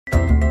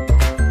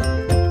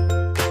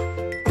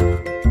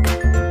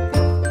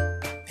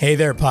Hey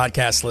there,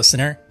 podcast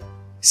listener.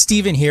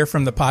 Steven here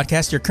from the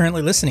podcast you're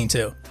currently listening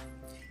to.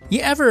 You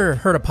ever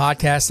heard a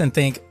podcast and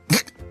think,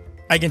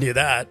 I can do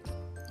that?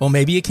 Well,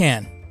 maybe you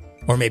can.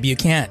 Or maybe you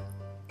can't.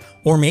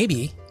 Or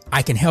maybe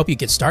I can help you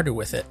get started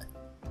with it.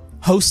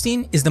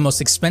 Hosting is the most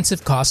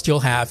expensive cost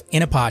you'll have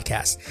in a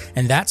podcast,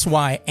 and that's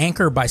why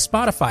Anchor by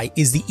Spotify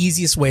is the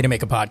easiest way to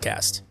make a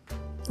podcast.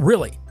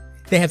 Really,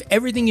 they have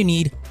everything you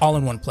need all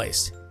in one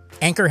place.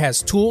 Anchor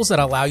has tools that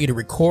allow you to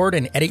record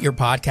and edit your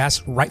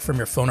podcast right from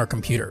your phone or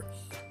computer.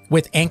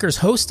 With Anchor's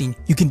hosting,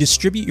 you can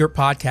distribute your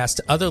podcast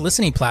to other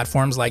listening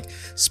platforms like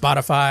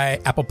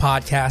Spotify, Apple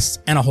Podcasts,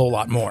 and a whole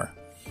lot more.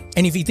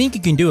 And if you think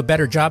you can do a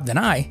better job than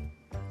I,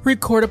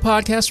 record a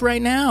podcast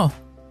right now.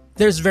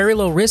 There's very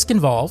low risk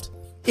involved.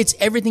 It's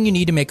everything you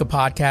need to make a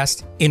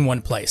podcast in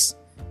one place.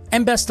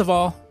 And best of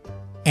all,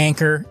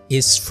 Anchor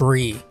is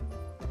free.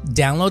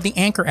 Download the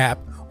Anchor app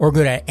or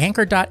go to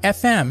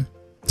anchor.fm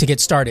to get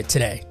started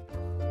today.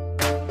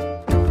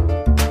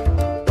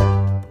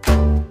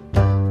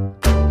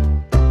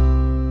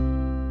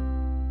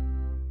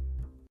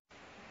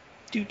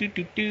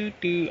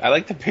 I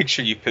like the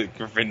picture you picked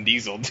for Vin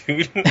Diesel,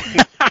 dude.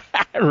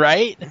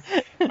 Right?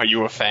 Are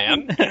you a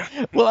fan?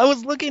 Well, I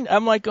was looking,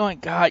 I'm like going,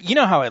 God, you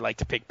know how I like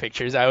to pick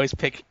pictures. I always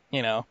pick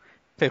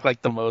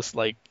like the most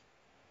like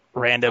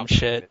random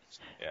shit.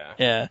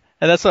 Yeah.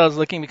 And that's what I was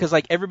looking, because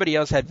like everybody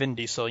else had Vin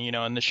Diesel,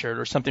 in the shirt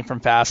or something from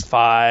Fast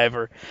 5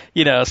 or,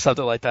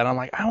 something like that. I'm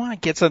like, I want to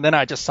get some. Then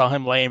I just saw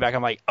him laying back.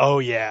 I'm like, oh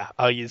yeah,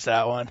 I'll use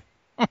that one.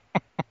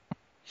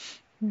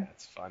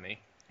 That's funny.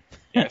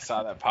 Yeah, I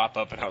saw that pop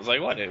up and I was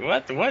like,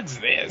 what's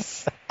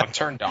this? I'm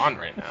turned on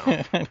right now.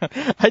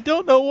 I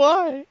don't know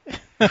why.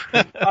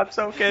 I'm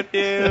so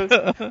confused.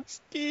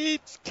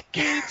 Skeet.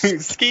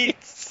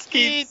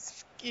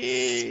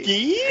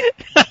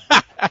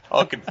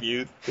 All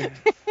confused.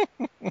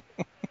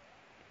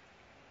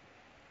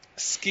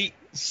 Skeet.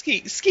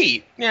 Yeah,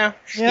 skeet. Yeah.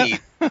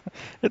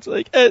 It's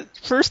like, at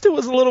first it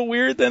was a little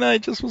weird, then I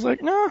just was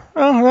like, no,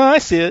 I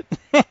see it.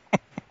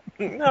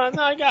 No,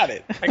 I got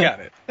it.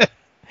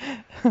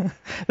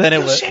 Then it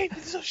was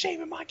There's no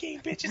shame in my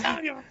game, bitches. I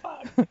don't give a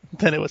fuck.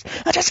 Then it was,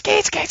 I just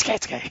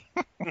skate.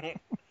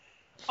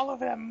 All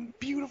over that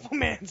beautiful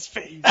man's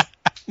face.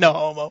 No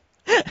homo.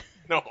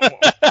 No homo.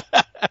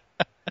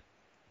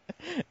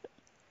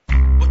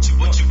 What you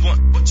want?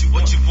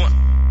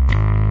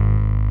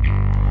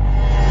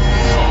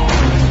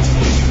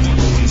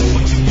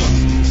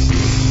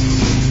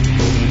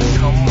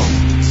 Come on.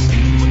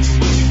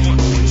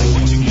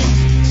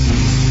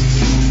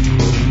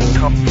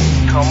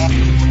 Come on.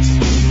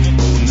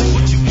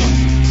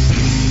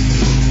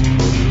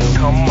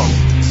 Come on.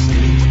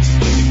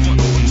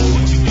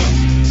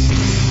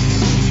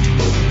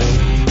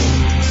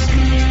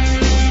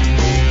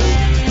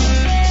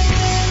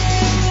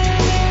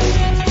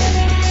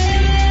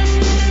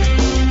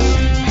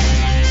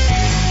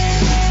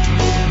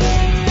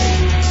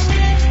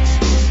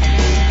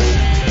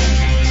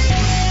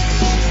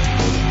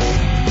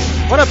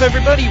 What up,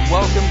 everybody?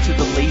 Welcome to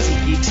the Lazy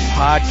Geeks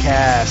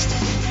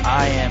podcast.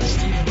 I am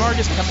Steve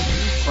Vargas, coming to you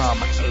from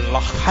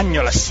Los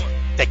Angeles,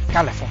 de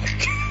California.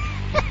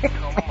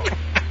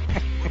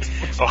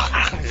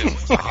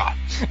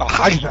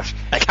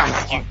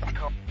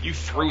 You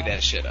threw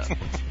that shit up.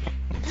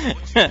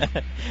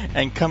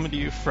 And coming to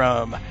you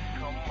from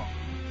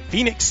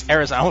Phoenix,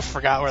 Arizona. I almost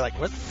forgot. We're like,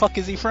 where the fuck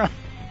is he from?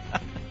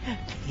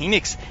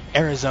 Phoenix,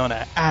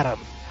 Arizona. Adam,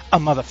 a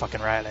motherfucking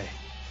Riley.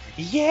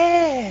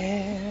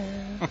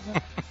 Yeah.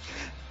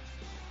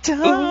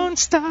 Don't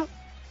stop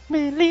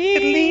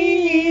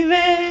believing.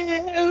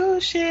 Oh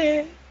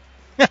shit.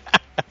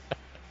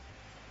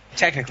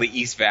 Technically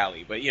East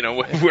Valley, but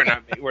we're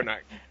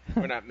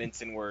not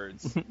mincing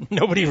words.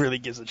 Nobody really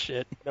gives a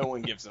shit. No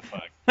one gives a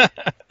fuck.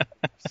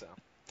 So,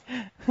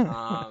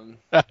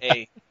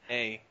 hey,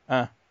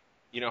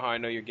 you know how I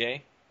know you're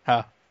gay?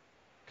 Huh?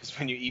 Because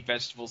when you eat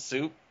vegetable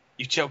soup,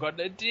 you choke on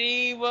the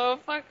D,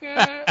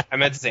 motherfucker. I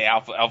meant to say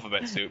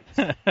alphabet soup,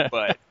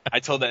 but I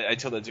told that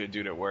to a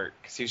dude at work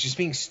because he was just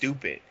being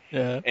stupid.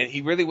 Yeah. And he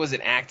really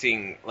wasn't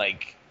acting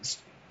like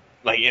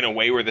in a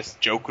way where this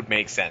joke would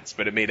make sense,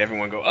 but it made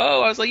everyone go,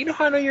 oh, I was like, you know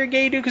how I know you're a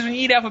gay dude? Because when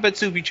you eat alphabet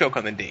soup, you choke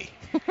on the D.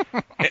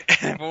 And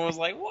everyone was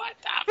like, what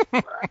the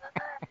fuck?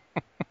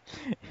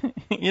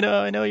 You know how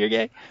I know you're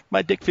gay?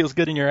 My dick feels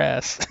good in your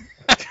ass.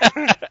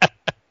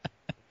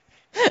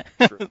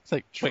 It's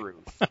like, truth.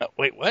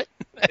 Wait, what?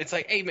 It's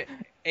like, hey, man,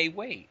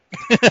 wait.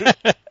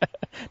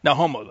 No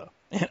homo, though.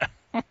 Yeah.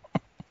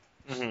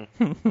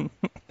 Mm-hmm.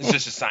 It's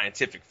just a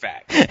scientific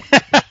fact.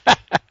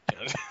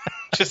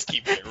 Just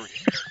keep it real.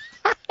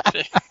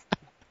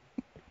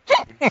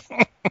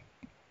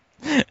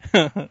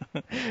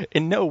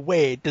 In no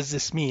way does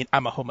this mean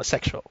I'm a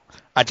homosexual.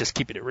 I just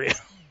keep it real.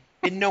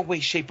 In no way,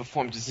 shape, or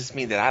form does this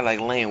mean that I like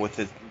laying with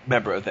a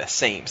member of the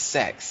same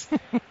sex.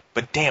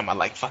 But damn, I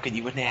like fucking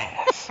you in the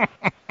ass.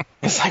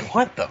 It's like,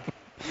 what the?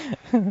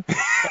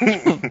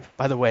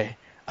 By the way,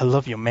 I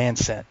love your man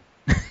scent.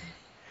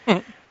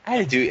 I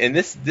had to do, and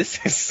this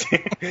is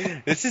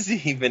this is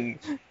even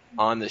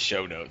on the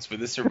show notes, but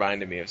this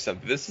reminded me of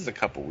something. This is a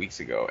couple weeks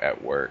ago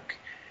at work.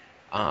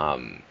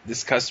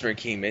 This customer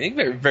came in, he's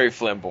very, very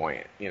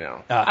flamboyant, you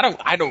know.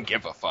 I don't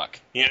give a fuck,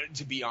 you know,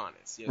 to be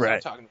honest. You know, so I'm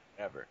Right. talking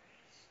whatever.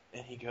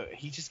 And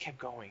he just kept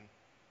going,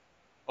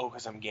 oh,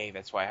 because I'm gay,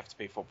 that's why I have to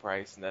pay full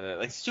price, and then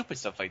like stupid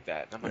stuff like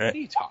that. And I'm like, Right. what are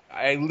you talking?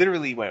 I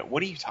literally went,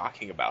 what are you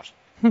talking about?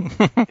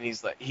 And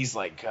he's like,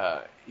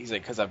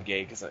 because I'm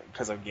gay,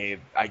 because I'm gay,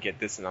 I get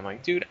this, and I'm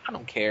like, dude, I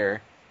don't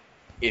care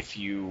if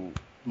you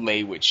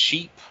lay with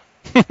sheep.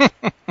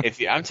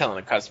 I'm telling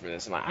a customer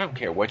this, I'm like, I don't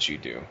care what you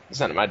do.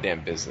 It's none of my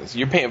damn business.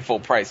 You're paying full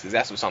price because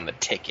that's what's on the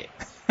ticket.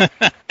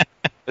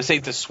 This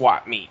ain't the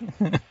swap meet.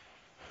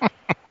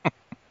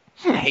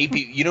 I hate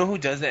people. You know who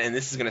does that? And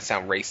this is gonna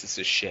sound racist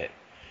as shit,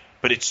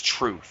 but it's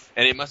truth,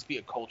 and it must be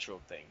a cultural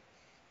thing.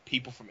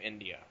 People from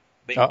India,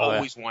 they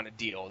always want a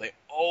deal. They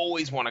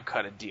always want to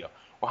cut a deal.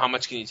 Well, how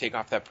much can you take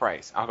off that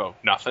price? I'll go,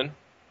 nothing.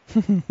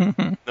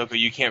 They'll go,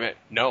 you can't.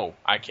 No,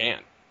 I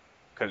can't,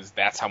 because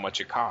that's how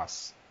much it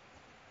costs.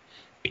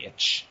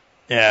 Bitch.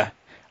 Yeah,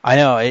 I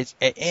know.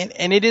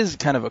 And it is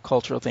kind of a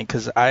cultural thing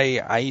because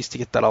I used to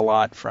get that a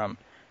lot from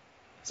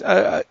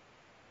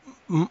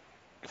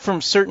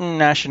certain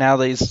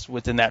nationalities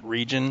within that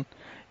region,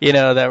 you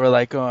know, that were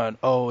like going,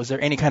 oh, is there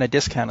any kind of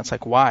discount? It's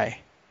like, why?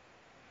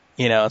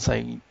 You know, it's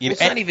like it's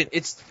not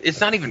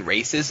even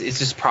racist. It's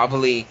just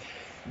probably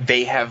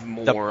they have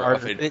more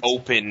of an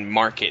open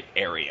market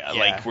area,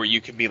 like where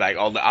you can be like,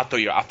 oh, I'll throw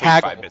you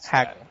 5 bits.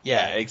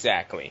 Yeah,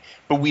 exactly.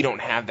 But we don't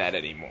have that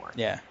anymore.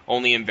 Yeah,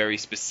 only in very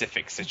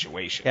specific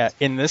situations. Yeah,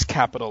 in this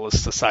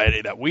capitalist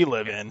society that we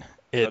live in,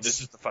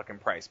 this is the fucking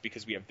price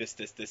because we have this,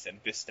 and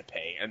this to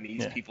pay, and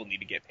these people need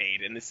to get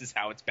paid, and this is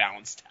how it's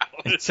balanced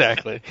out.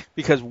 Exactly,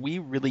 because we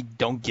really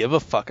don't give a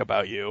fuck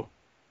about you.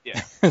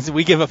 Yeah,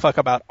 we give a fuck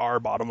about our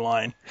bottom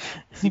line.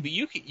 See, but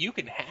you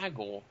can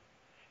haggle.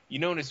 You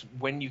notice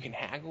when you can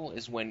haggle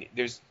is when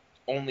there's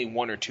only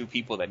 1 or 2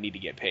 people that need to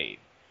get paid.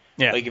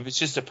 Yeah. Like if it's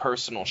just a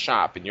personal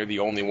shop and you're the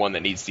only one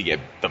that needs to get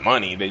the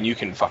money, then you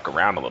can fuck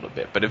around a little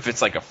bit. But if it's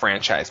like a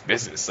franchise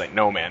business, like,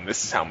 no, man,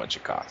 this is how much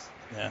it costs.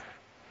 Yeah.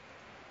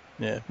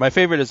 Yeah. My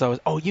favorite is always,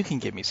 oh, you can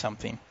give me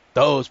something.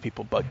 Those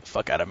people bug the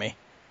fuck out of me.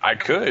 I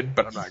could,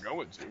 but I'm not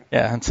going to.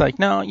 Yeah, it's like,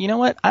 no, you know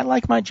what? I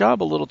like my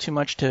job a little too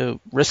much to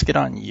risk it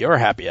on your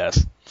happy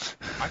ass.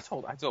 I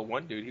told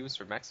one dude, he was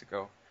from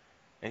Mexico,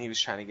 and he was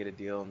trying to get a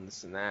deal and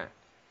this and that.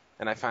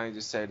 And I finally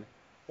just said,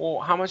 well,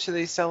 how much do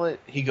they sell it?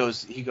 He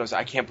goes,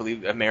 I can't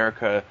believe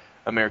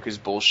America's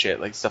bullshit,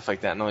 like stuff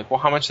like that. And I'm like,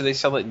 well, how much do they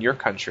sell it in your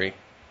country?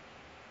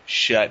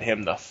 Shut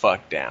him the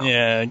fuck down.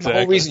 Yeah, exactly. The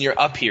whole reason you're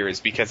up here is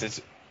because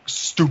it's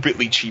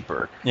stupidly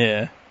cheaper.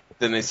 Yeah.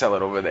 Than they sell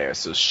it over there.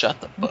 So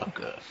shut the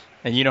fuck up.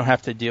 And you don't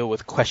have to deal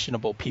with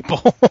questionable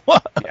people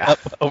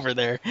over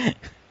there.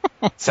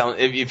 So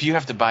if you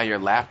have to buy your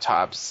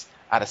laptops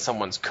out of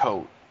someone's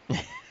coat,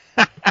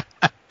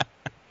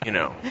 you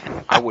know,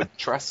 I wouldn't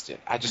trust it.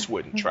 I just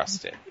wouldn't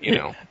trust it, you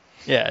know.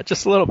 Yeah,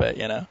 just a little bit,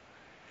 you know.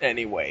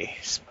 Anyway,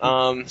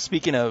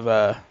 speaking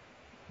of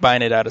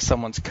buying it out of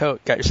someone's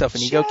coat, got yourself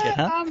an ego kit,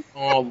 huh? I'm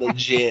all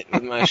legit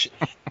with my shit.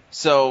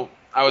 So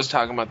I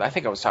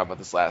think I was talking about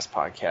this last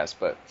podcast,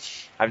 but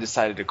I've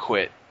decided to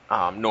quit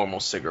normal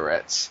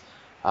cigarettes,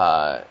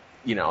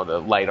 you know, the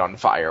light on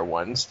fire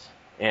ones,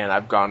 and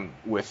I've gone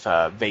with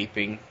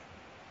vaping.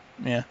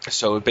 Yeah.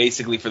 So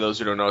basically, for those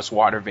who don't know, it's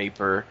water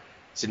vapor.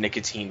 It's a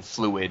nicotine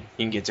fluid.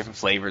 You can get different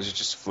flavors, it's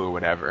just fluid,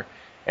 whatever.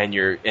 And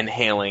you're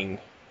inhaling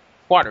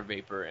water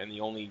vapor, and the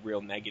only real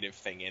negative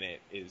thing in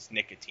it is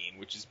nicotine,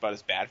 which is about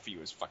as bad for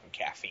you as fucking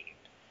caffeine.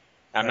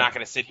 I'm not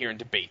going to sit here and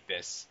debate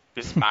this.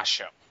 This is my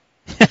show.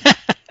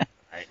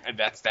 Right? And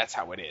that's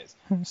how it is.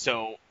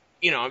 So,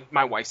 you know,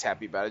 my wife's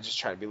happy about it, just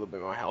trying to be a little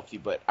bit more healthy.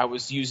 But I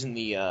was using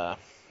the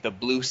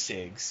blue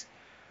cigs,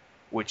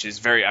 which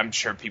is I'm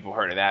sure people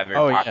heard of that,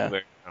 very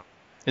popular. Yeah.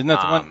 Isn't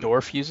that the one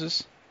Dorf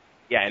uses?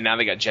 Yeah, and now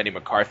they got Jenny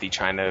McCarthy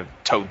trying to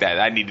tote that.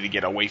 I needed to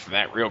get away from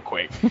that real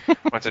quick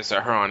once I saw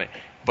her on it.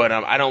 But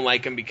I don't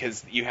like them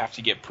because you have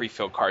to get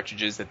pre-filled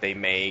cartridges that they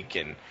make,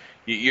 and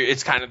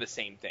it's kind of the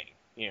same thing,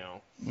 you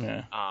know.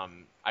 Yeah.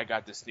 I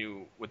got this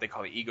new, what they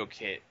call the Ego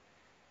Kit.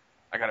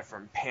 I got it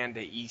from Panda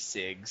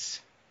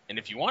E-Cigs. And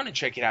if you want to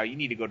check it out, you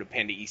need to go to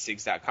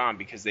pandaecigs.com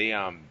because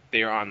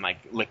they're on like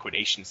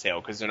liquidation sale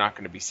because they're not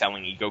going to be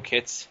selling Ego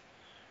Kits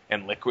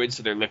and liquids,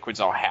 so their liquids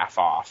all half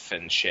off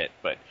and shit.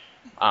 But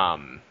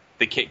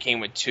the kit came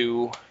with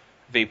 2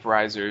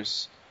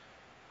 vaporizers,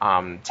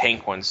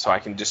 tank ones, so I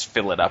can just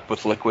fill it up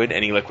with liquid,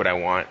 any liquid I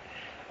want.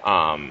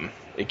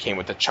 It came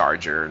with a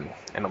charger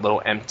and a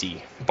little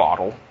empty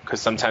bottle,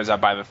 because sometimes I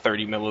buy the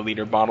 30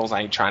 milliliter bottles.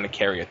 I ain't trying to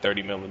carry a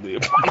 30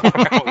 milliliter bottle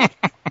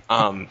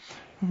around.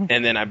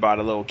 And then I bought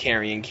a little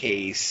carrying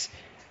case,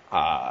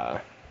 and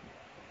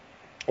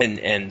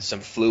some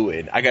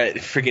fluid. I got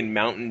friggin'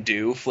 Mountain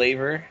Dew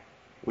flavor,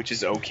 which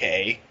is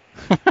okay.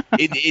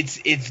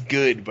 It's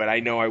good, but I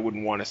know I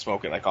wouldn't want to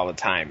smoke it like all the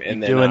time.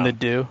 And then doing the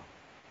dew.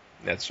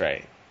 That's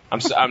right.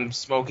 I'm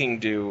smoking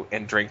dew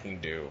and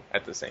drinking dew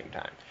at the same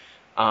time.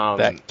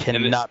 That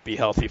cannot be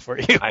healthy for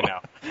you. I know.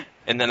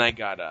 And then I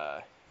got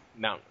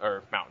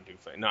Mountain Dew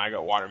flavor. No, I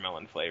got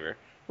watermelon flavor,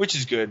 which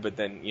is good. But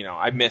then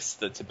I miss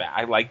the tobacco.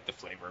 I like the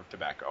flavor of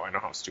tobacco. I know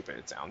how stupid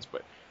it sounds,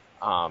 but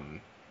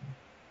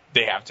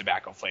they have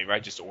tobacco flavor. I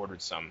just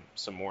ordered some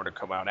more to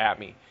come out at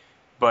me.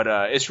 But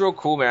it's real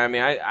cool, man. I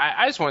mean,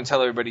 I just want to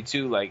tell everybody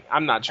too. Like,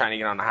 I'm not trying to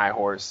get on a high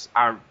horse.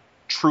 I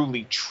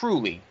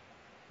truly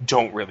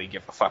don't really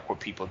give a fuck what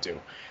people do.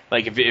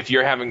 Like, if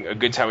you're having a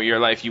good time of your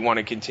life, you want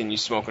to continue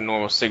smoking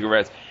normal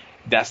cigarettes,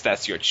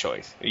 that's your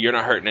choice. You're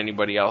not hurting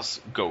anybody else.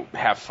 Go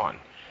have fun.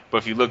 But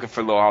if you're looking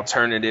for a little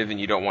alternative and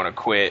you don't want to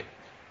quit,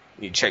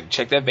 you check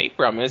that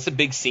vapor out, man. It's a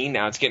big scene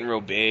now. It's getting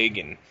real big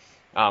and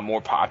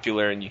more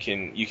popular, and you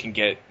can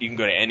go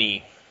to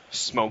any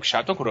smoke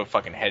shop. Don't go to a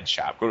fucking head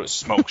shop. Go to a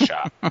smoke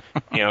shop.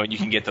 You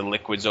can get the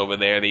liquids over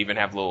there. They even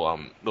have little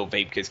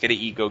vape kits. Get an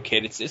ego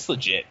kit. It's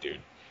legit, dude.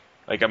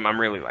 Like, I'm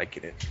really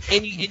liking it.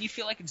 And you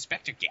feel like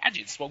Inspector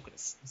Gadget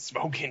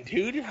smoking,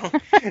 dude.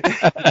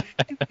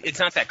 It's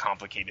not that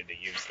complicated to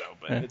use, though,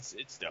 but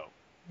it's dope.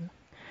 And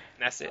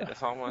that's it.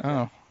 That's all I want to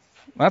say.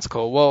 That's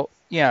cool. Well,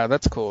 yeah,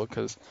 that's cool,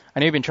 because I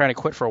know you've been trying to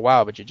quit for a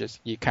while, but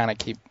you kind of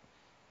keep...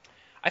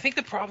 I think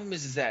the problem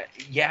is that,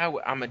 yeah,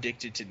 I'm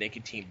addicted to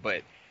nicotine,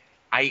 but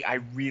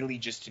I really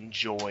just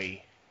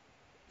enjoy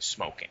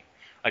smoking.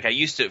 Like, I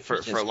used to, for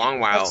a long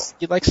while...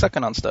 You like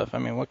sucking on stuff. I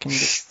mean, what can you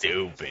do?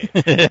 Stupid.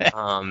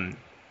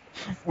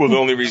 Well, the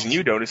only reason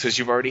you don't is because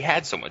you've already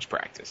had so much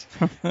practice.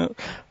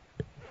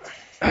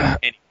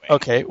 Anyway.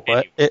 Okay,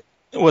 what?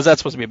 Was that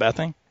supposed to be a bad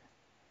thing?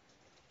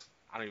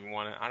 I don't even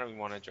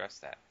want to address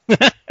that.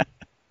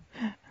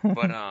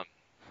 But,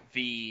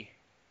 the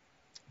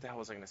hell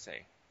was I going to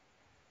say?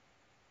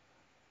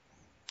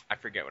 I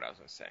forget what I was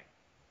going to say.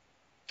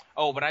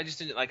 Oh, but I just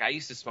didn't, like, I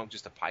used to smoke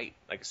just a pipe,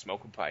 like a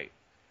smoking pipe.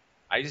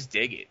 I just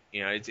dig it.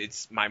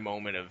 It's my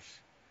moment of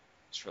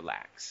just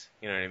relax.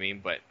 You know what I mean?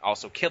 But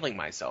also killing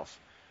myself,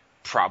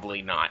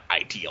 probably not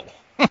ideal.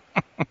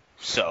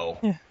 So,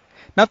 yeah.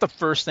 Not the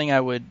first thing I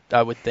would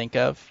think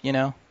of,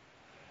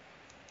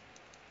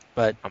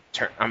 But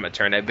I'm gonna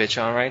turn that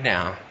bitch on right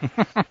now.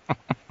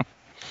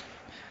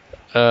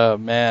 Oh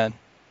man.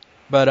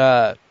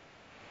 But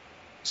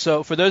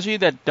so for those of you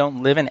that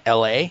don't live in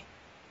LA,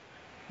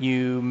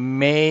 you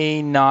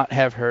may not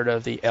have heard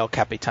of the El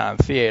Capitan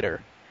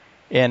Theater.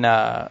 In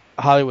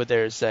Hollywood,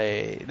 there's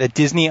the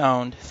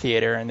Disney-owned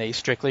theater, and they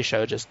strictly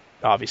show just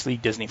obviously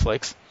Disney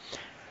flicks.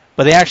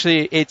 But they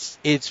actually,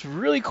 it's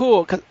really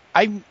cool, because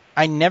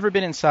I never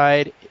been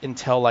inside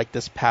until like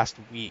this past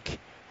week.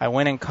 I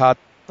went and caught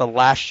the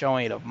last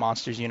showing of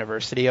Monsters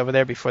University over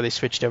there before they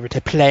switched over to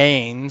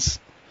planes,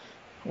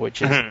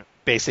 which is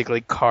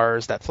basically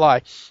cars that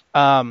fly.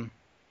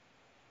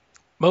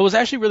 But it was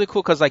actually really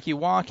cool because, like, you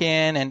walk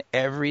in and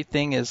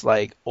everything is,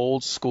 like,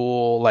 old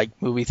school, like,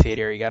 movie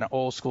theater. You got an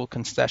old school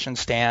concession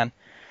stand.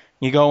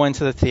 You go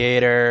into the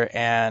theater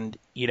and,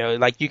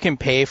 like, you can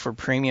pay for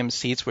premium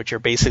seats, which are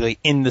basically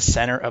in the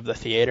center of the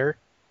theater.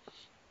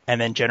 And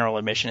then general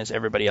admission is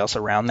everybody else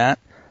around that.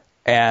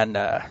 And,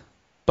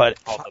 but...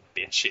 all the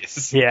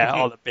bitches. Yeah,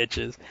 all the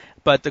bitches.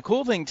 But the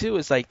cool thing, too,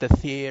 is, like, the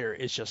theater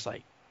is just,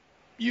 like,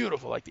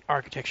 beautiful, like the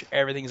architecture,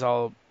 everything's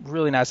all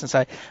really nice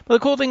inside. But the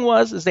cool thing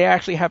is they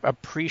actually have a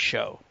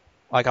pre-show,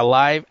 like a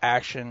live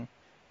action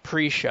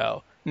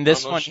pre-show. And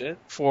this one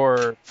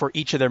for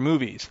each of their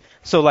movies.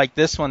 So like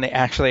this one, they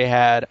actually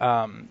had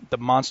the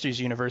Monsters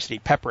University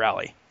pep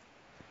rally.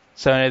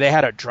 So they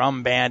had a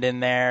drum band in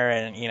there,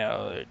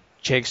 and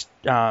chicks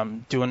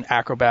doing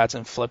acrobats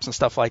and flips and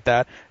stuff like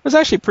that. It was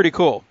actually pretty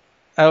cool.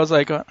 I was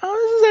like, oh,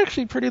 this is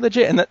actually pretty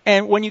legit.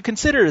 And when you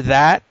consider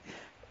that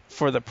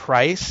for the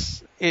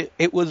price.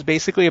 It was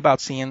basically about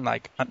seeing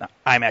like an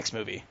IMAX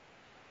movie.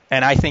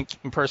 And I think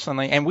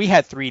personally, and we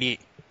had 3D.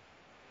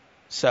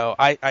 So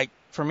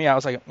for me, I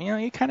was like,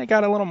 you kind of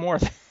got a little more.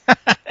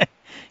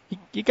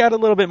 You got a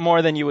little bit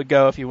more than you would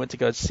go if you went to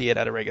go see it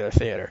at a regular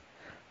theater.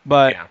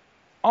 But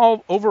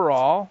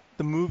overall,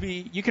 the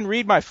movie, you can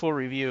read my full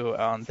review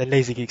on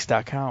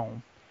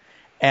thelazygeeks.com.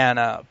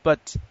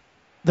 But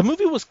the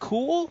movie was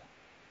cool.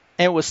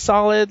 And it was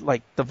solid.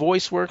 Like the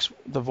voice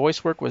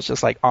work was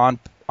just like on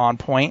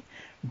point.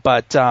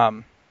 But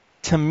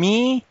to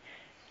me,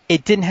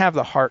 it didn't have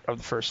the heart of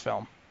the first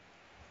film.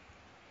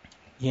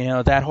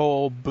 That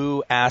whole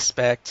boo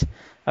aspect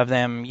of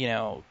them,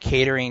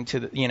 catering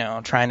to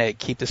the, trying to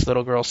keep this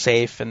little girl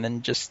safe, and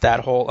then just that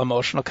whole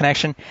emotional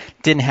connection,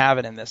 didn't have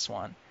it in this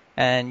one.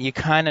 And you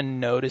kind of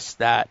noticed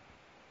that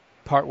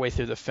partway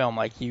through the film.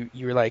 Like you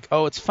were like,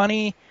 oh, it's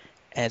funny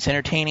and it's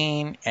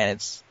entertaining and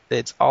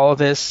it's all of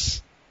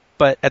this,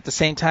 but at the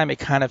same time, it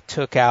kind of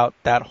took out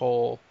that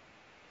whole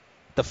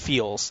the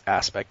feels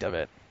aspect of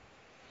it.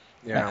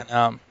 Yeah.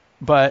 And,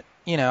 but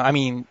I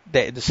mean,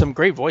 there's some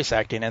great voice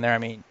acting in there. I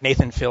mean,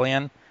 Nathan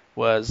Fillion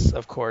was,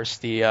 of course,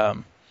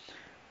 the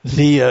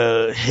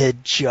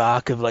head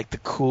jock of like the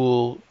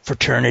cool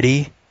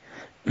fraternity.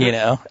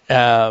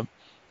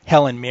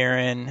 Helen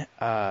Mirren,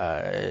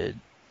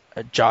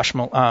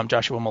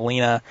 Joshua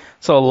Molina.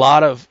 So a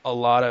lot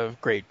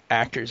of great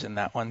actors in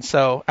that one.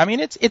 So I mean,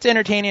 it's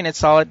entertaining, it's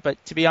solid,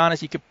 but to be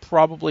honest, you could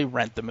probably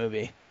rent the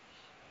movie.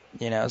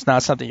 It's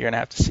not something you're gonna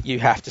have to see, you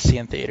have to see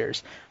in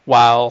theaters.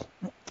 While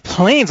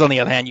Planes, on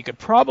the other hand, you could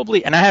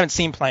probably, and I haven't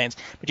seen Planes,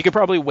 but you could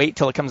probably wait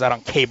till it comes out on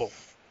cable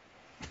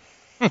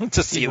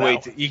to see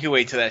that. You can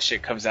wait till that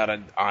shit comes out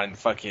on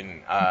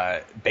fucking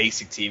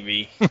basic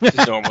TV,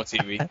 just normal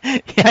TV.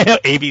 Yeah, I know,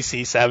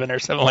 ABC 7 or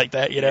something like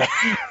that.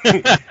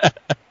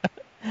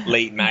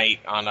 Late night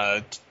on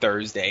a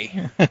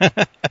Thursday.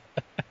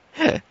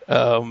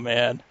 Oh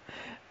man.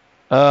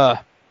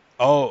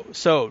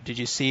 So did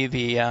you see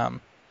the?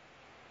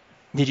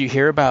 Did you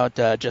hear about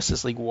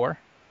Justice League War?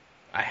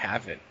 I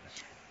haven't.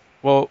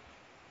 Well,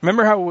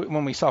 remember how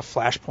when we saw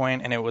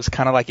Flashpoint and it was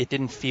kind of like it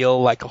didn't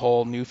feel like a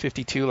whole New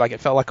 52, like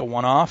it felt like a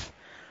one-off?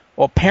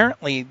 Well,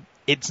 apparently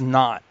it's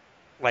not.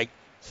 Like,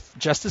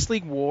 Justice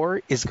League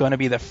War is going to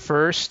be the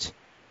first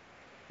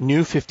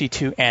New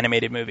 52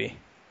 animated movie.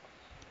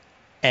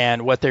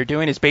 And what they're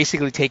doing is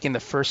basically taking the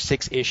first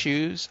 6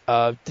 issues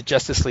of the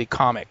Justice League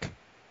comic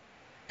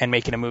and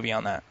making a movie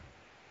on that.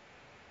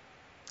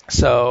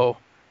 So,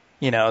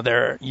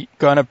 they're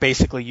going to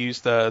basically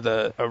use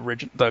the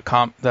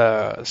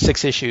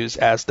 6 issues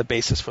as the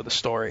basis for the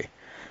story.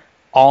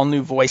 All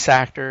new voice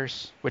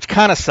actors, which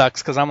kind of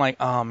sucks because I'm like,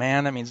 oh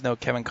man, that means no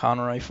Kevin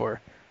Conroy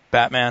for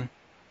Batman.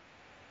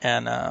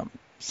 And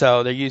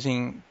so they're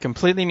using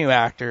completely new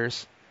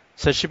actors.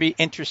 So it should be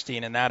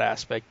interesting in that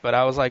aspect. But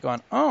I was like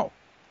going, oh,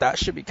 that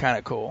should be kind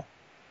of cool.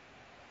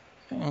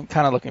 I'm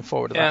kind of looking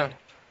forward to that.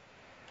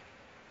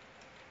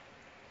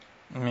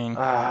 I mean,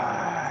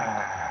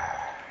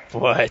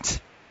 what?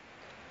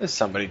 There's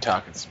somebody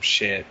talking some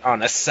shit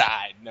on a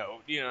side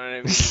note. You know what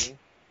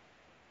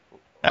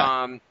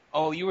I mean?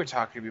 Oh, you were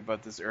talking to me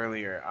about this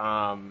earlier.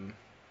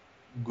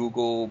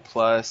 Google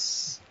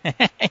Plus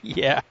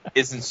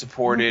isn't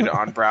supported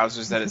on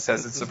browsers that it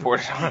says it's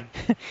supported on.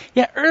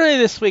 Yeah, earlier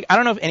this week, I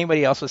don't know if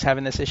anybody else was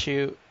having this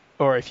issue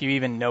or if you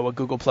even know what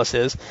Google Plus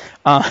is.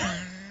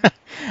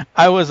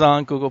 I was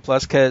on Google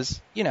Plus because,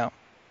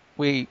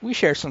 we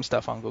share some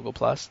stuff on Google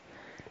Plus.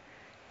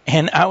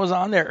 And I was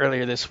on there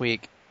earlier this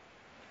week,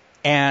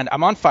 and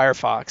I'm on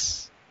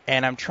Firefox,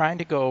 and I'm trying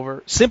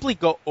to simply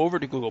go over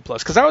to Google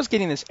Plus, because I was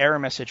getting this error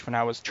message when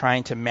I was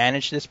trying to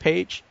manage this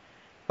page.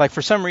 Like,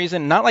 for some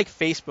reason, not like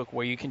Facebook,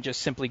 where you can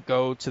just simply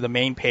go to the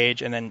main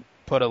page and then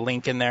put a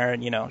link in there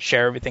and,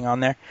 share everything on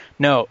there.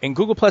 No, in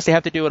Google Plus, they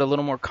have to do it a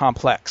little more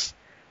complex.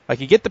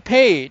 Like, you get the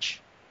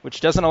page,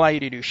 which doesn't allow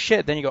you to do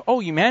shit. Then you go, oh,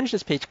 you manage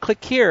this page.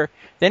 Click here.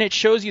 Then it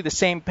shows you the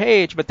same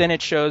page, but then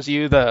it shows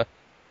you the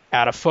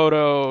add a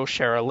photo,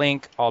 share a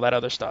link, all that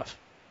other stuff,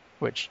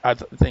 which I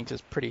think is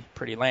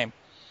pretty lame.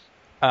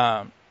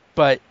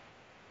 But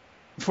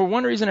for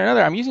one reason or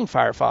another, I'm using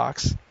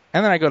Firefox,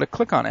 and then I go to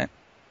click on it.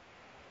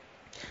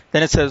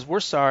 Then it says,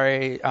 we're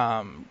sorry,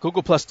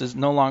 Google Plus does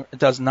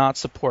not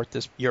support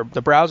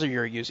the browser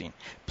you're using.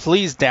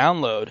 Please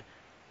download,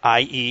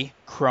 i.e.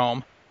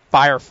 Chrome,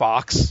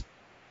 Firefox,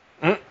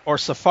 or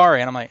Safari.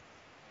 And I'm like,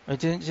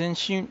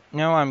 didn't you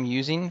know I'm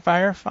using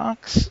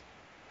Firefox?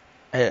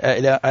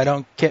 I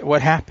don't get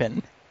what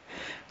happened.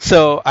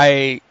 So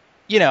I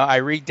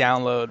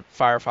re-download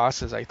Firefox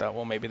because I thought,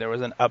 well, maybe there was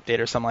an update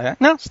or something like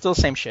that. No, still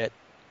the same shit.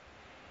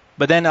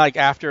 But then,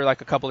 after a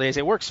couple of days,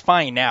 it works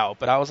fine now.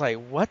 But I was like,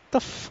 what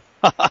the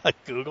fuck,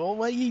 Google?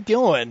 What are you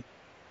doing?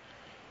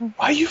 Why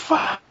are you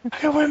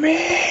fucking with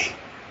me?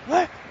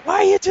 What? Why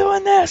are you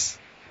doing this?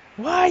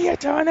 Why are you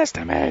doing this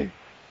to me?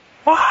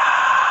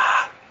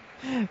 Why?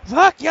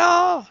 Fuck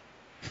y'all!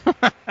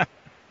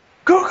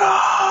 Google!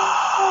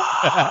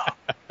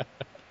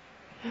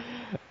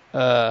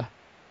 All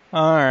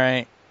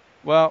right.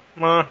 Well.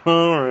 All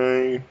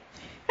right.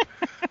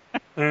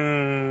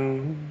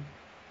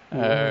 All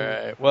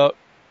right. Well,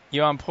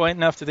 you on point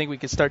enough to think we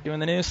could start doing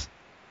the news?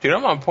 Dude,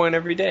 I'm on point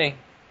every day.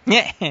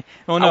 Yeah.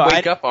 Well, no, I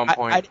wake up on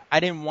point. I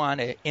didn't want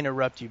to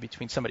interrupt you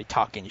between somebody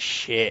talking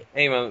shit.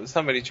 Hey, man,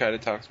 somebody tried to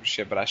talk some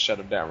shit, but I shut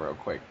them down real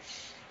quick.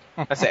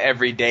 That's an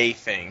everyday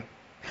thing.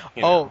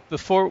 Oh,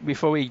 before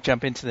we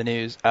jump into the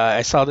news,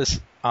 I saw this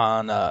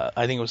on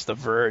I think it was The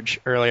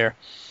Verge earlier,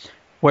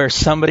 where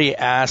somebody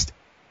asked,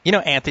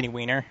 Anthony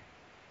Weiner.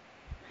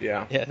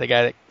 Yeah. Yeah, the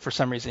guy that for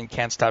some reason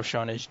can't stop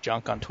showing his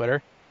junk on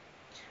Twitter.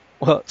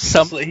 Well,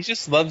 he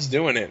just loves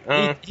doing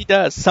it. He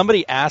does.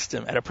 Somebody asked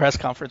him at a press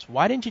conference,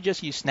 "Why didn't you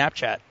just use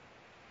Snapchat?"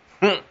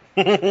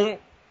 And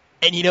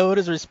you know what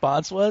his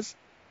response was?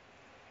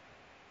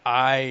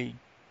 I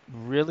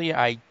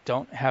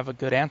don't have a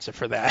good answer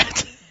for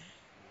that.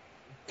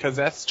 Because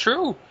that's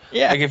true.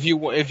 Yeah. Like if you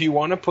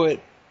want to put,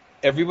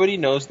 everybody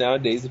knows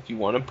nowadays, if you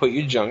want to put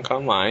your junk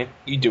online,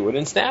 you do it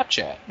in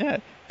Snapchat. Yeah.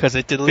 Because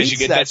it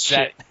deletes that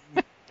shit.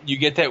 You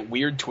get that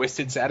weird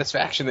twisted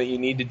satisfaction that you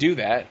need to do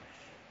that,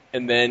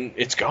 and then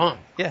it's gone.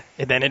 Yeah.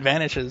 And then it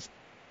vanishes.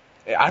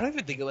 I don't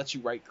even think it lets you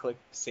right click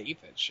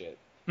save that shit.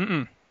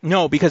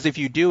 No, because if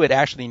you do, it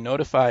actually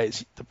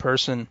notifies the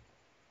person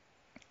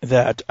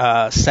that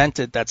sent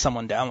it that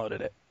someone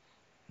downloaded it.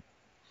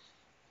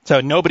 So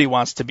nobody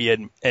wants to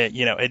be,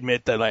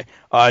 admit that like,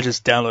 oh, I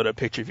just downloaded a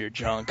picture of your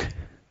junk.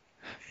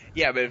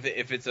 Yeah, but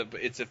if it's a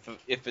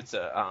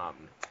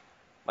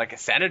like a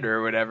senator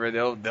or whatever,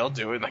 they'll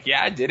do it. Like,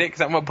 yeah, I did it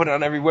because I'm gonna put it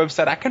on every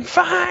website I can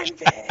find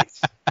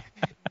it.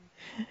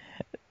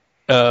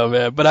 Oh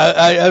man, but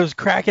I was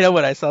cracking up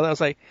when I saw that. I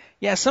was like,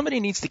 yeah, somebody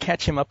needs to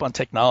catch him up on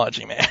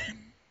technology, man.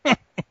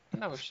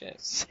 No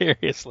shit.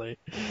 Seriously.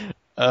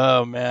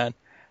 Oh man.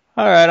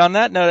 All right. On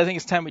that note, I think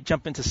it's time we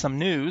jump into some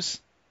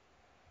news.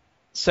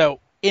 So,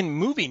 in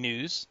movie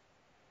news,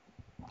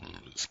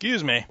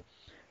 excuse me,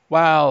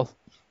 while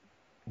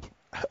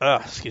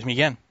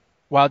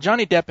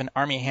Johnny Depp and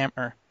Armie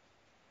Hammer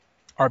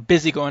are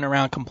busy going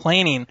around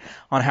complaining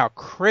on how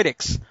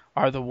critics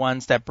are the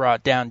ones that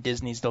brought down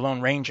Disney's The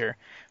Lone Ranger,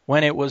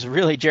 when it was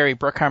really Jerry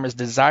Bruckheimer's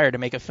desire to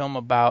make a film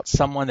about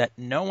someone that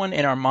no one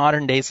in our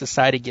modern day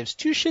society gives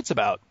two shits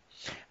about.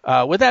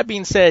 With that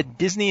being said,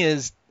 Disney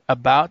is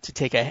about to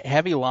take a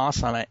heavy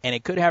loss on it, and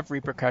it could have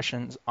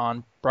repercussions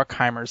on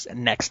Bruckheimer's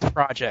next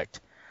project.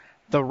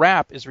 The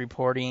Wrap is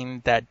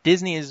reporting that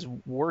Disney is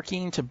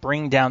working to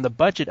bring down the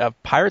budget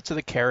of Pirates of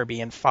the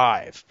Caribbean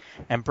 5,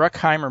 and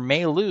Bruckheimer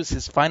may lose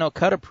his final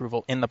cut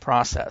approval in the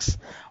process.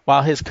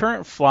 While his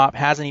current flop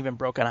hasn't even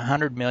broken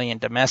 $100 million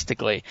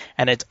domestically,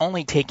 and it's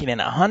only taken in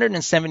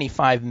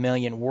 $175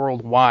 million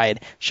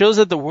worldwide, shows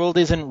that the world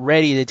isn't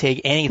ready to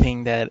take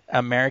anything that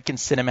American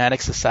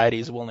Cinematic Society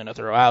is willing to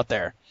throw out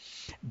there.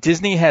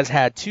 Disney has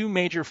had two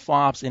major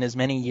flops in as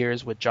many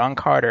years with John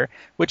Carter,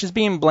 which is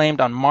being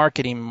blamed on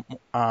marketing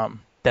than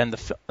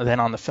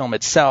on the film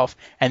itself,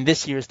 and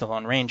this year's The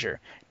Lone Ranger.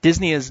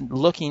 Disney is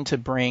looking to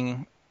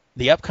bring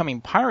the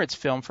upcoming Pirates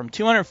film from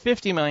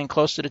 $250 million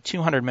closer to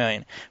 $200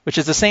 million, which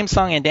is the same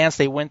song and dance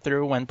they went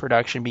through when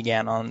production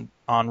began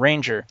on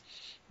Ranger.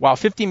 While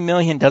 $50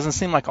 million doesn't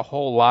seem like a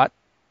whole lot,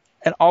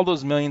 and all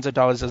those millions of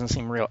dollars doesn't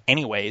seem real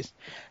anyways,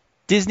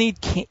 Disney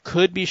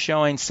could be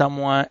showing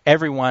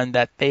everyone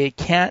that they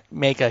can't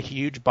make a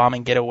huge bomb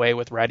and get away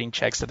with writing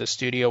checks that the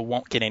studio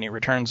won't get any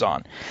returns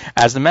on.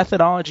 As the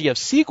methodology of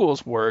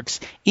sequels works,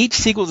 each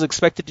sequel is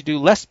expected to do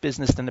less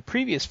business than the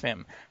previous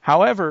film.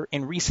 However,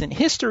 in recent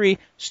history,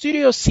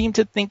 studios seem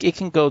to think it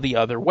can go the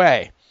other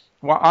way.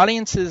 While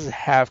audiences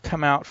have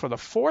come out for the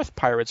fourth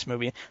Pirates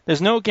movie,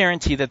 there's no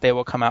guarantee that they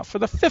will come out for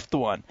the fifth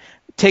one.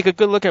 Take a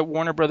good look at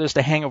Warner Brothers'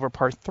 The Hangover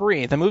Part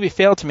 3. The movie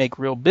failed to make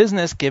real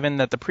business given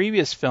that the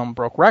previous film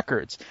broke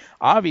records.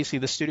 Obviously,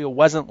 the studio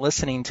wasn't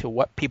listening to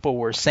what people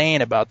were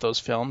saying about those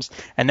films,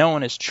 and no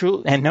one is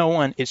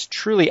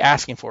truly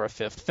asking for a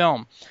fifth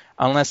film.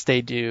 Unless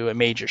they do a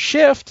major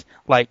shift,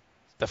 like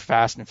the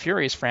Fast and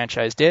Furious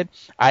franchise did,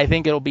 I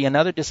think it'll be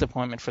another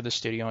disappointment for the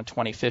studio in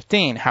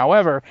 2015.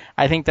 However,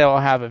 I think they'll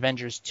have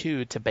Avengers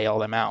 2 to bail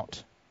them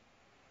out.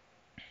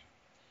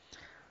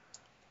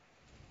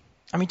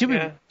 I mean, do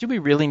we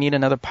really need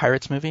another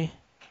Pirates movie?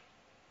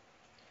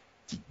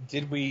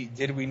 Did we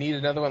need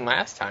another one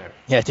last time?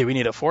 Yeah, did we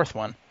need a fourth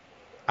one?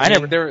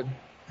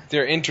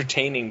 They're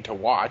entertaining to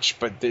watch,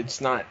 but it's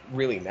not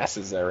really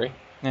necessary.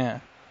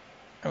 Yeah.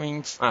 I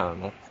mean, I don't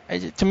know.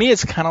 To me,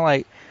 it's kind of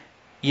like,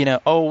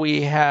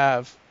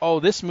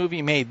 this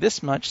movie made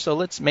this much, so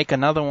let's make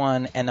another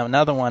one and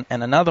another one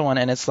and another one,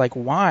 and it's like,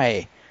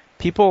 why?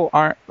 People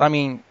aren't,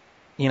 I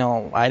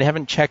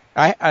haven't checked,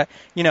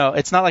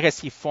 it's not like I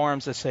see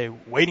forums that say,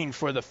 waiting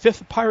for the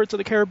fifth Pirates of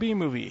the Caribbean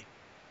movie.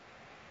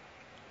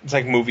 It's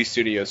like movie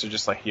studios are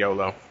just like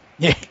YOLO.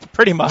 Yeah,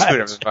 pretty much. Just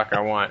whatever the fuck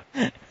I want.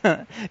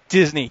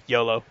 Disney,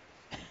 YOLO.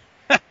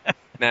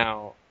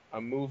 Now,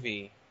 a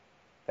movie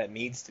that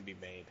needs to be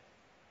made,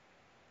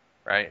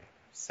 right?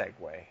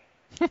 Segue.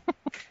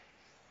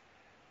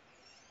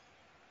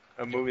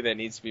 A movie that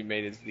needs to be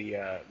made is the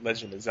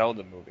Legend of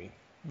Zelda movie.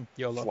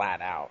 YOLO.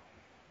 Flat out.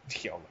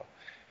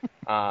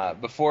 YOLO.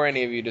 Before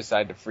any of you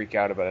decide to freak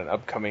out about an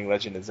upcoming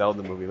Legend of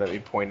Zelda movie, let me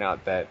point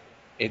out that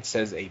it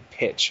says a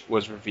pitch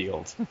was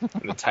revealed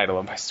in the title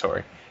of my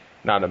story,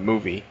 not a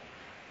movie.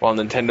 While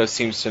Nintendo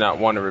seems to not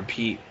want a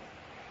repeat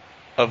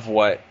of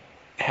what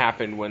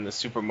happened when the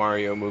Super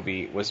Mario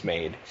movie was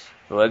made,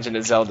 The Legend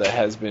of Zelda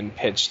has been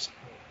pitched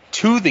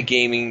to the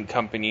gaming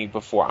company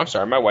before. I'm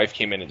sorry, my wife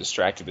came in and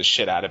distracted the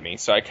shit out of me,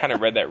 so I kind of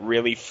read that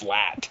really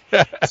flat.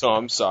 So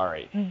I'm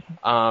sorry.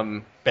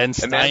 Ben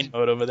Stein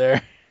mode over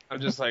there.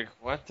 I'm just like,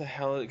 what the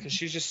hell? Because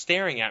she's just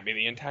staring at me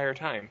the entire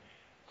time.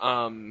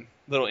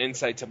 Little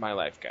insight to my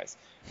life, guys.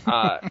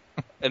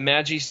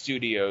 Imagi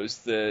Studios,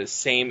 the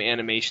same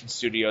animation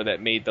studio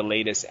that made the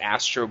latest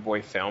Astro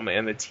Boy film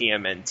and the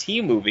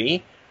TMNT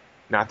movie,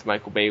 not the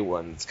Michael Bay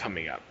one that's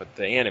coming up, but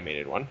the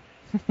animated one,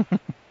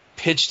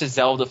 pitched a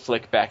Zelda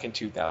flick back in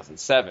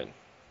 2007.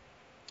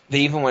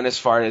 They even went as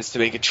far as to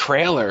make a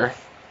trailer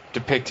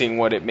depicting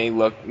what it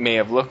may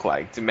have looked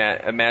like.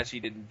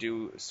 Imagi didn't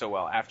do so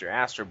well after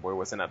Astro Boy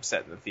wasn't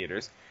upset in the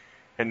theaters,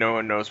 and no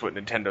one knows what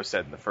Nintendo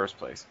said in the first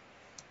place.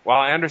 While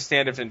I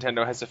understand if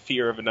Nintendo has a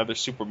fear of another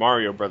Super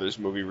Mario Bros.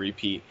 Movie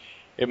repeat,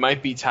 it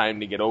might be time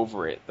to get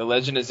over it. The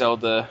Legend of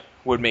Zelda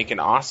would make an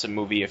awesome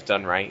movie if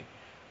done right,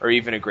 or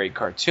even a great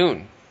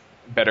cartoon.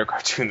 better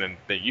cartoon than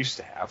they used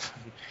to have.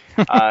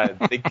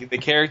 The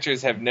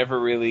characters have never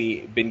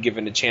really been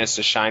given a chance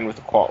to shine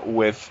with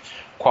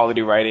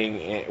quality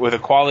writing, with a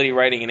quality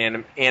writing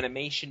and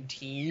animation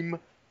team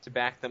to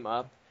back them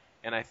up.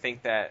 And I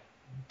think that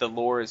the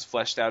lore is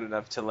fleshed out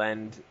enough to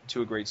lend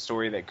to a great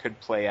story that could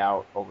play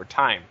out over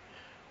time.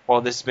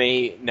 While this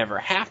may never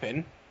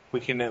happen, we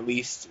can at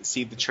least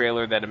see the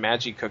trailer that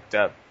Imagi cooked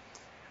up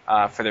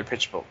for their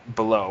pitch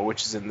below,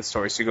 which is in the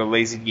story. So you go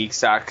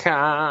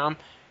lazygeeks.com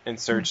and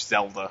search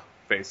Zelda,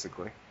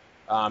 basically.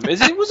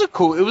 It was a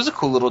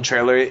cool little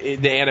trailer.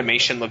 The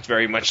animation looked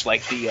very much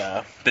like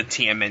the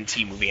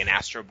TMNT movie in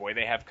Astro Boy.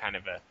 They have kind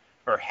of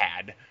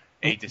had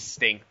a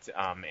distinct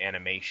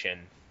animation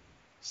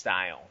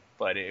style,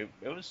 but it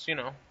was,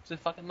 it's a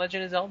fucking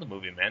Legend of Zelda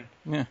movie, man.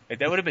 Yeah. Like,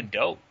 that would have been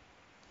dope.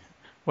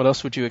 What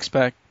else would you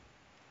expect?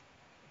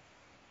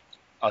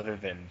 Other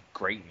than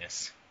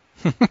greatness.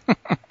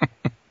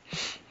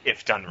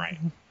 If done right.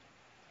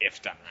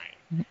 If done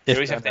right. You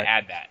always have to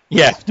add that.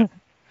 Yeah.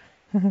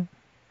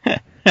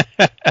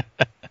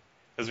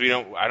 Because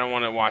I don't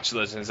want to watch the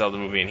Legend of Zelda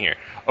movie in here.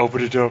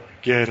 Open the door,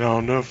 get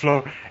on the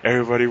floor.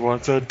 Everybody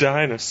wants a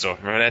dinosaur.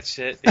 Remember that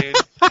shit, dude?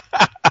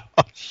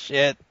 Oh,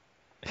 shit.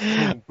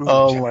 Boom, boom,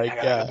 Oh, shaka, my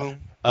shaka, God. boom.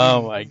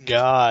 Oh, my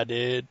God,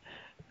 dude.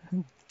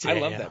 I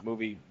love Damn. that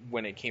movie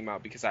when it came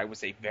out because I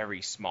was a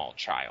very small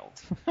child.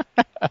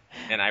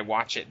 And I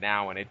watch it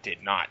now and it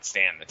did not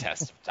stand the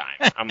test of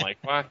time. I'm like,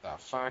 what the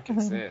fuck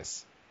is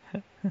this?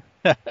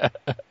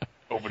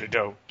 Open the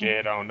door,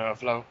 get on the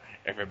floor.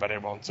 Everybody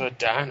wants a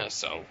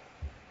dinosaur.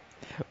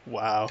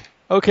 Wow.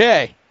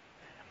 Okay.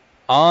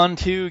 On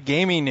to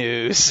gaming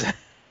news.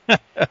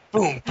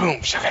 Boom,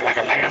 boom, shaka,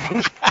 laka, laka,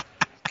 boom.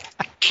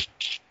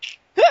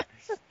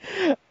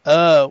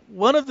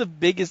 One of the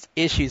biggest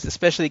issues,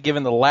 especially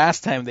given the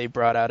last time they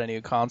brought out a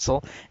new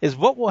console, is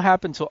what will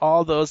happen to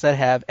all those that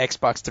have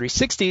Xbox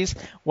 360s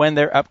when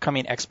their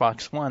upcoming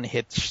Xbox One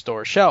hits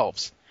store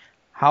shelves.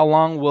 How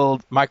long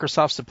will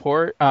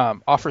Microsoft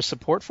offer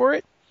support for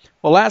it?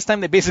 Well, last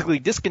time they basically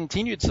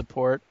discontinued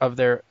support of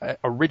their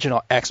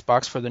original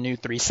Xbox for the new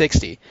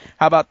 360.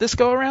 How about this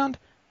go around?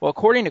 Well,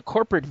 according to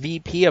corporate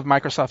VP of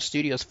Microsoft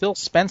Studios, Phil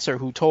Spencer,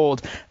 who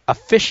told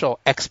official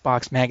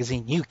Xbox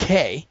Magazine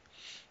UK,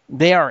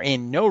 they are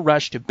in no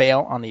rush to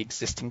bail on the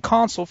existing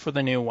console for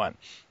the new one.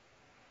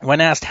 When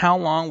asked how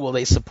long will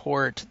they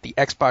support the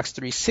Xbox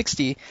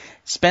 360,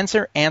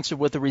 Spencer answered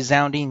with a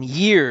resounding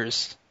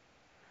years.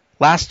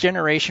 Last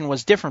generation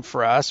was different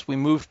for us. We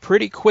moved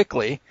pretty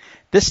quickly.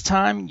 This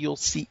time you'll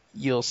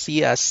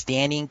see us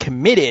standing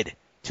committed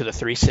to the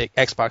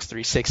Xbox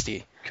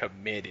 360.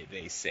 Committed,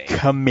 they say.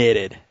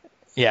 Committed.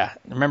 Yeah,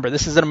 remember,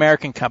 this is an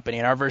American company,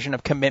 and our version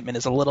of commitment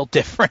is a little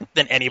different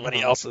than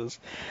anybody else's.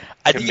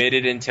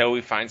 Committed until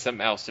we find something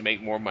else to make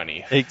more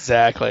money.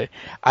 Exactly.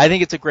 I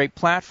think it's a great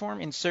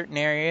platform in certain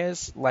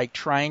areas, like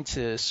trying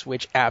to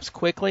switch apps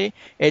quickly.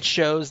 It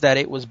shows that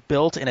it was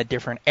built in a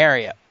different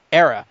era.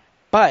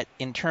 But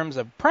in terms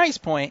of price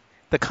point,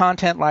 the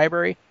content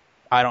library,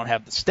 I don't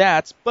have the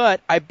stats,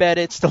 but I bet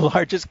it's the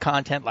largest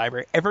content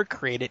library ever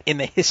created in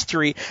the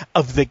history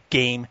of the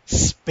game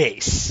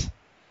space.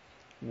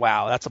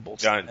 Wow, that's a bold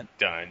statement.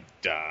 Dun,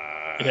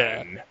 dun.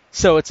 Yeah.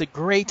 So it's a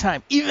great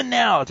time, even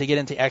now, to get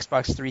into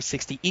Xbox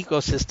 360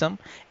 ecosystem.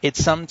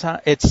 It's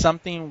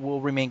something we'll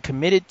remain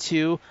committed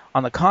to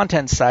on the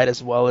content side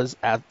as well as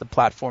at the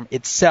platform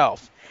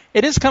itself.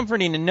 It is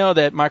comforting to know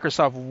that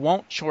Microsoft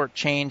won't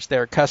shortchange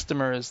their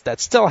customers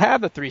that still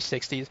have the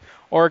 360s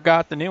or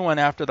got the new one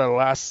after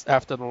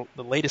the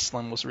latest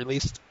one was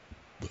released.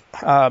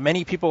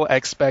 Many people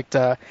expect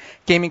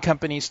gaming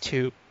companies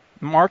to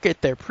market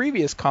their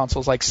previous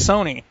consoles like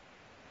Sony.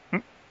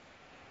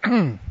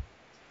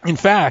 In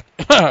fact,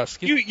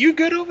 you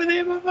good over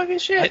there,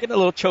 motherfucking shit? I get a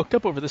little choked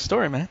up over this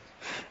story, man.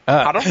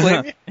 I don't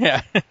blame you.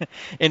 Yeah.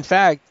 In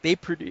fact,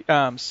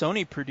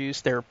 Sony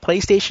produced their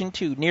PlayStation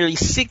 2 nearly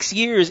 6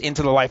 years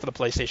into the life of the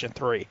PlayStation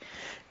 3.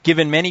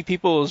 Given many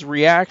people's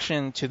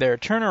reaction to their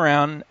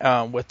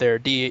turnaround with their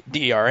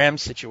DRM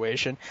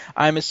situation,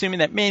 I'm assuming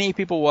that many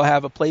people will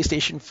have a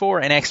PlayStation 4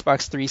 and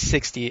Xbox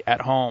 360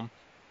 at home.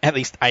 At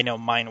least I know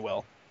mine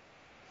will.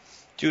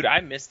 Dude,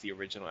 I miss the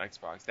original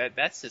Xbox.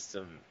 That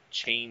system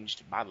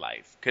changed my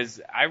life.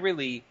 Because I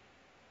really,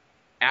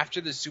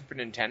 after the Super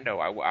Nintendo,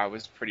 I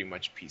was pretty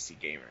much PC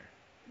gamer.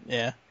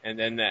 Yeah. And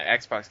then the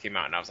Xbox came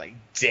out, and I was like,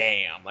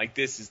 damn, like,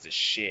 this is the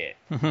shit.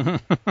 Because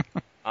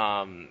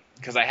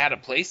I had a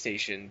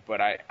PlayStation, but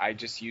I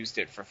just used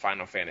it for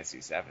Final Fantasy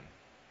VII.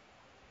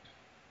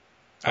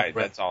 Right.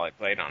 That's all I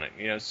played on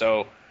it,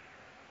 so...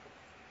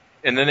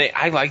 And then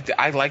I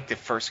liked the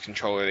first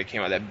controller that came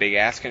out, that big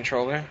ass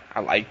controller. I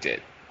liked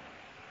it.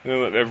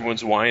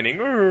 Everyone's whining.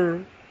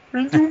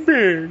 It's too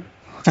big.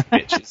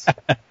 Bitches.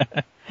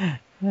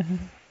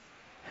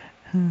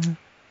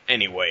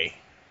 Anyway.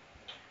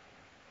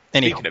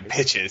 Speaking of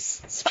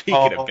bitches. This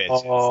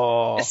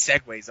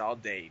segues all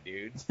day,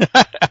 dude.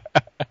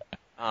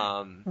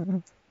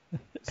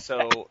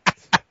 So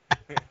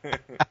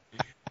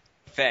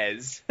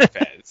Fez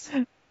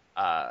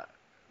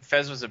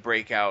was a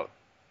breakout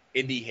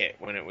indie hit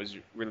when it was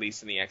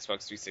released in the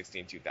Xbox 360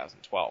 in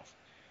 2012.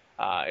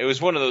 It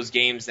was one of those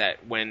games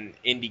that when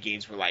indie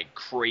games were like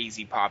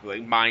crazy popular,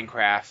 like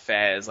Minecraft,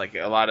 Fez, like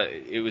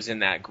it was in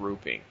that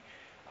grouping.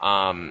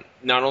 Not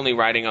only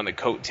riding on the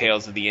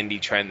coattails of the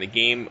indie trend, the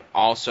game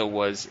also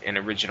was an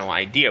original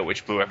idea,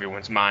 which blew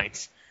everyone's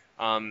minds.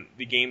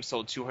 The game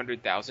sold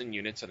 200,000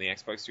 units on the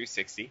Xbox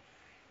 360,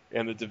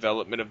 and the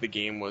development of the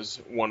game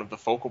was one of the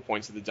focal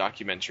points of the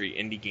documentary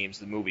Indie Games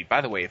the Movie.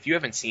 By the way, if you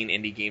haven't seen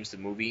Indie Games the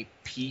Movie,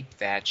 peep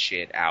that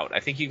shit out. I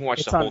think you can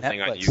watch the whole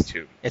thing on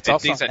YouTube. It's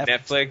also on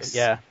Netflix.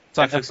 Yeah, it's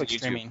on Netflix Netflix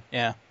streaming.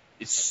 Yeah,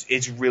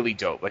 it's really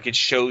dope. Like, it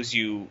shows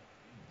you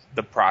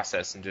the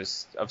process and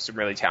just of some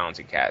really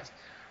talented cats.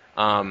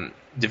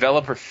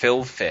 Developer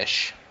Phil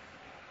Fish,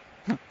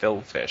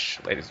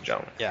 ladies and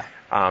gentlemen. Yeah.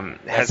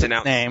 Has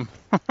announced name.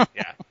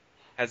 yeah,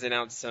 has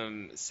announced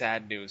some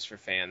sad news for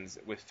fans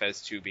with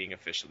Fez 2 being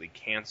officially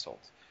canceled.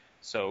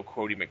 So,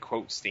 quotey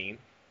McQuotestein,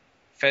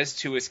 Fez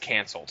 2 is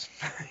canceled.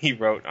 He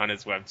wrote on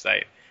his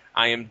website,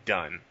 "I am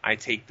done. I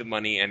take the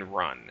money and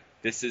run.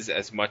 This is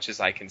as much as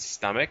I can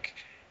stomach.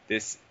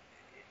 This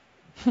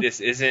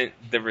isn't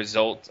the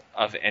result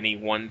of any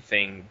one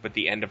thing, but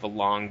the end of a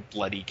long,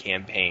 bloody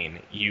campaign.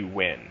 You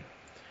win."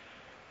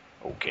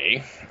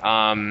 Okay.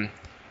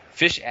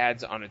 Fish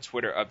adds on a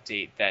Twitter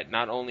update that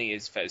not only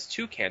is Fez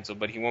 2 canceled,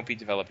 but he won't be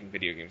developing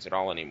video games at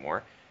all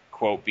anymore.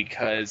 Quote,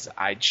 "Because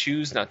I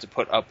choose not to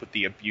put up with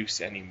the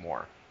abuse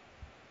anymore."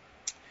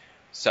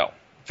 So,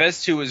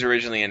 Fez 2 was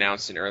originally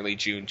announced in early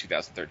June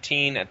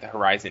 2013 at the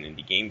Horizon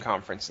Indie Game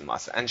Conference in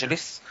Los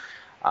Angeles.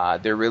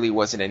 There really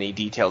wasn't any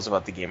details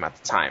about the game at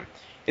the time.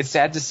 It's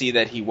sad to see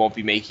that he won't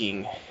be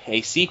making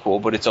a sequel,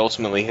 but it's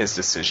ultimately his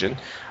decision.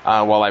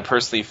 While I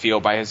personally feel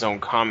by his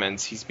own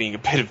comments he's being a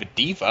bit of a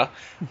diva,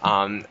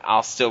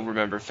 I'll still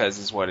remember Fez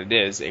as what it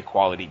is, a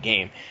quality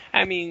game.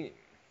 I mean,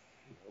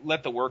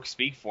 let the work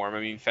speak for him. I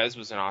mean, Fez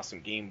was an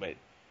awesome game, but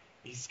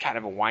he's kind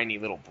of a whiny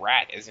little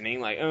brat, isn't he?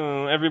 Like,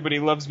 oh, everybody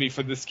loves me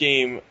for this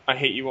game. I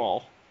hate you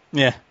all.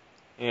 Yeah.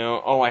 You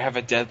know, oh, I have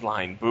a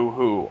deadline.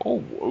 Boo-hoo.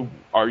 Oh,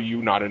 are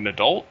you not an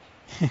adult?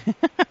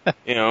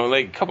 You know,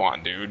 like, come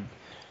on, dude.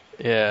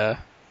 Yeah.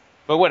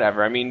 But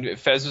whatever. I mean,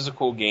 Fez is a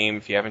cool game.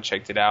 If you haven't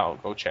checked it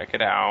out, go check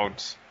it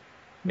out.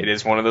 It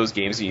is one of those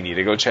games that you need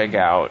to go check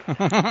out.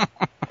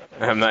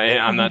 I'm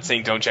not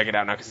saying don't check it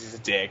out now because he's a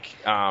dick.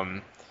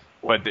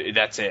 But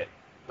that's it.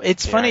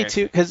 It's funny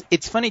too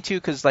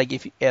because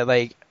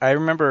like I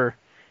remember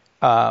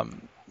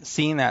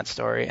seeing that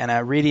story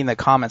and reading the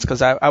comments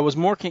because I was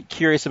more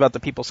curious about the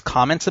people's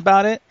comments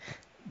about it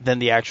than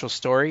the actual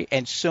story,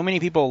 and so many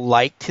people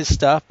liked his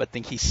stuff but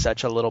think he's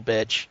such a little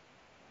bitch.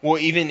 Well,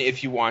 even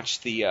if you watch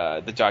the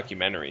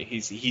documentary,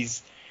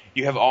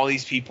 you have all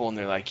these people and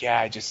they're like, yeah,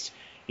 I just,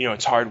 you know,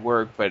 it's hard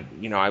work, but,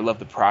 you know, I love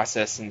the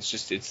process and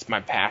it's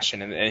my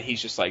passion. And he's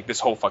just like,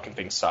 this whole fucking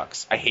thing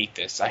sucks. I hate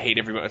this. I hate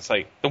everyone. It's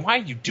like, then why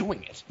are you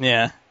doing it?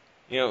 Yeah.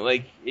 You know,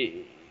 like,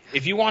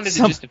 if you wanted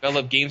to just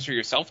develop games for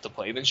yourself to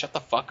play, then shut the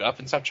fuck up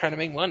and stop trying to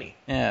make money.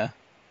 Yeah.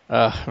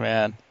 Oh,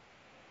 man.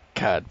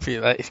 God,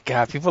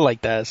 people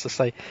like that. It's just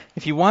like,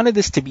 if you wanted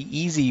this to be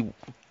easy,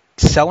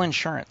 sell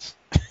insurance.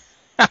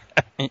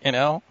 You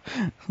know?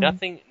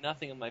 Nothing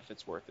in life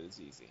that's worth it is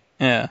easy.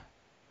 Yeah.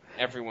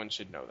 Everyone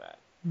should know that.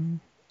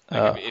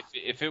 Like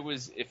if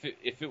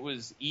it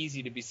was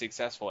easy to be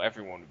successful,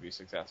 everyone would be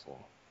successful.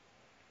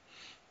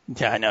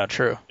 Yeah, I know,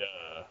 true.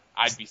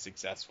 I'd be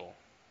successful.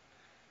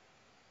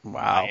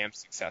 Wow. I am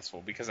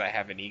successful because I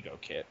have an ego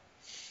kit.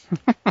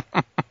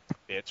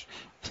 Bitch.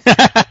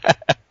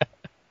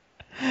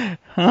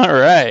 All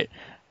right.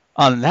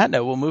 On that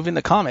note, we'll move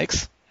into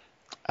comics.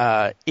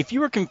 If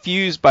you were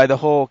confused by the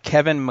whole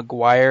Kevin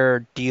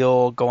Maguire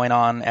deal going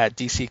on at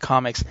DC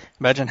Comics,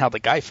 imagine how the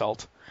guy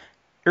felt.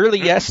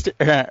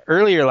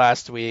 Earlier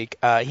last week,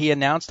 he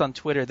announced on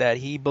Twitter that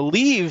he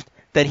believed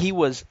that he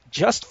was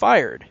just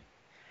fired.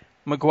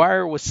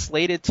 Maguire was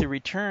slated to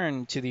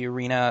return to the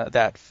arena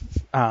that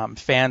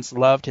fans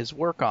loved his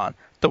work on,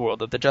 the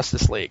world of the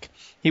Justice League.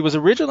 He was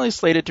originally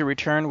slated to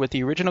return with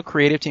the original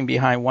creative team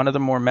behind one of the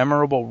more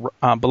memorable,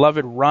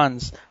 beloved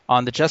runs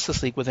on the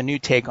Justice League with a new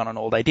take on an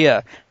old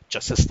idea,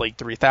 Justice League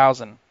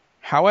 3000.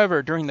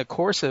 However, during the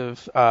course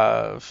of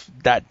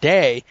that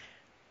day,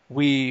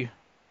 we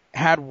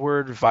had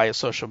word via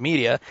social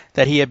media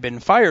that he had been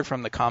fired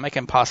from the comic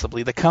and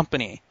possibly the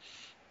company.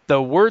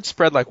 The word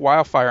spread like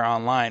wildfire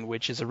online,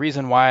 which is a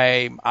reason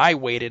why I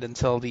waited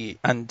until the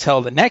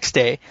next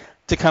day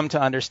to come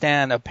to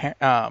understand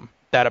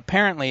that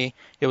apparently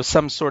it was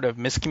some sort of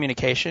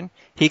miscommunication.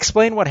 He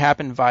explained what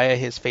happened via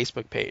his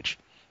Facebook page.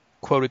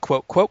 Quote,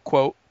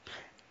 quote,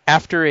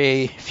 "After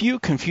a few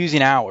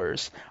confusing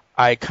hours,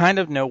 I kind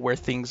of know where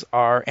things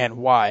are and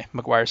why,"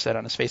 Maguire said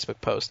on his Facebook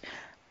post.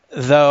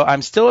 "Though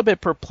I'm still a bit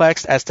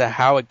perplexed as to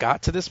how it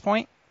got to this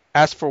point.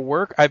 As for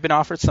work, I've been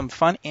offered some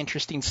fun,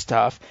 interesting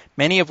stuff,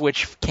 many of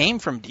which came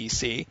from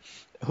DC,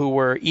 who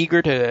were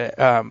eager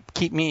to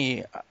keep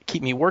me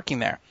working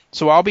there.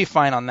 So I'll be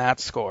fine on that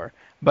score.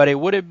 But it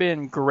would have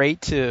been great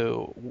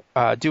to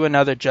do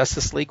another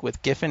Justice League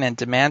with Giffen and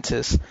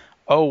DeMantis.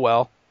 Oh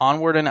well,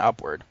 onward and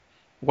upward."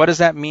 What does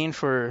that mean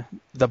for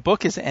the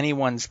book is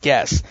anyone's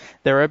guess.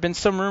 There have been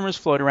some rumors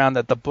floating around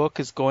that the book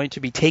is going to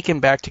be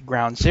taken back to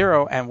ground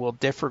zero and will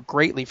differ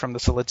greatly from the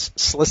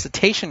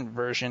solicitation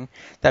version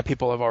that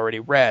people have already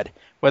read.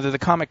 Whether the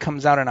comic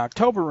comes out in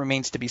October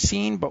remains to be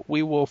seen, but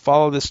we will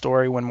follow this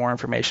story when more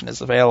information is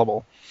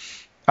available.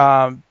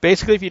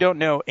 Basically, if you don't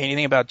know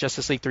anything about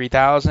Justice League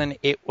 3000,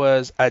 it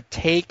was a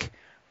take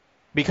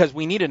because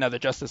we need another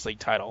Justice League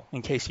title,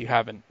 in case you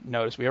haven't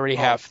noticed. We already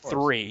have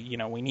 3.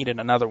 We needed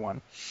another one.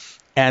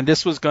 And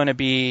this was going to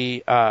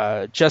be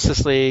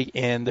Justice League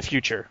in the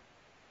future.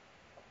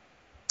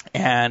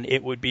 And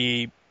it would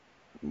be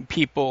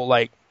people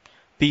like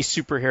these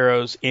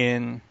superheroes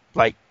in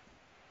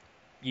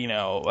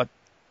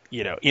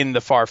in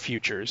the far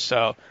future.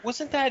 So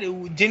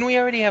didn't we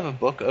already have a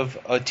book of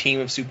a team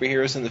of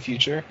superheroes in the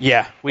future?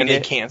 Yeah, we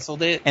did. They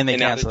canceled it, and now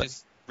canceled they're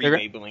just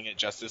relabeling it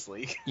Justice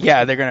League.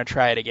 Yeah, they're going to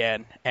try it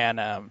again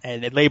and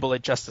label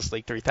it Justice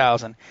League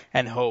 3000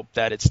 and hope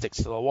that it sticks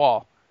to the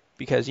wall.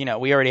 Because,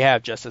 we already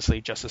have Justice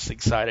League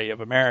Society of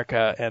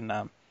America,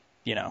 and,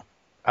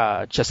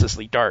 Justice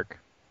League Dark.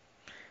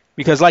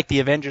 Because like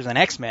the Avengers and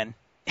X-Men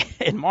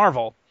in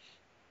Marvel,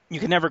 you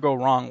can never go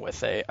wrong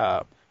with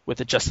a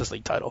Justice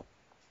League title.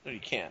 No, you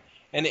can't.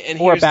 And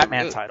or a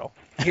Batman title.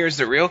 Here's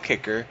the real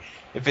kicker.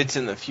 If it's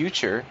in the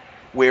future,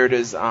 where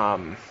does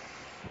that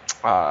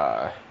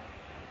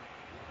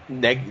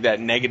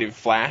negative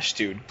Flash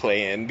dude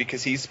play in?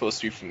 Because he's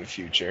supposed to be from the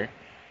future.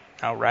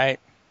 Oh, right.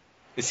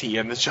 Is he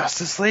in the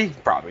Justice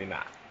League? Probably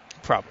not.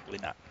 Probably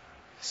not.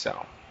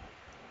 So,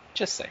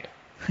 just saying.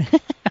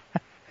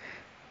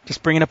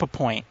 Just bringing up a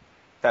point.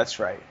 That's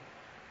right.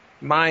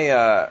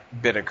 My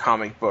bit of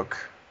comic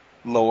book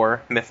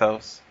lore,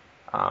 mythos,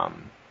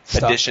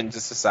 addition to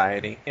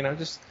society.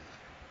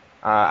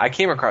 I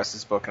came across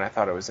this book and I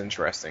thought it was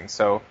interesting.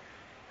 So,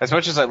 as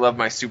much as I love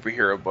my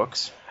superhero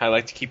books, I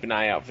like to keep an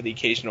eye out for the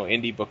occasional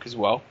indie book as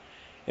well.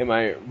 In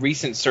my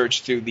recent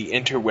search through the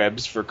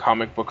interwebs for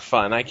comic book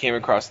fun, I came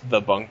across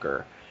The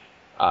Bunker,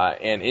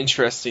 an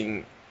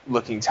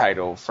interesting-looking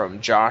title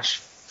from Josh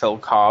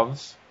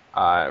Filkov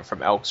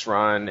from Elks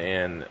Run,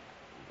 and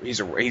he's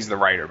the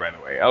writer, by the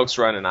way. Elks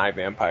Run and I,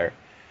 Vampire,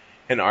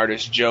 and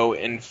artist Joe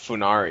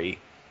Infunari.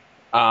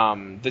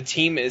 The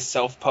team is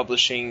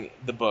self-publishing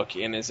the book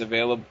and is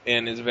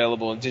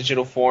available in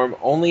digital form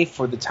only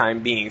for the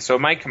time being, so it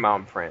might come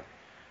out in print.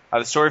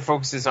 The story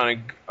focuses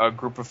on a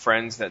group of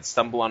friends that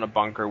stumble on a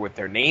bunker with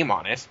their name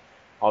on it,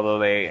 although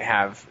they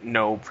have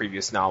no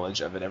previous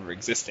knowledge of it ever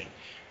existing.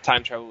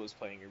 Time travel is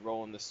playing a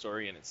role in the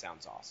story, and it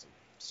sounds awesome.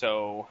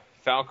 So,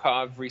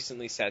 Falkov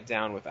recently sat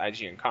down with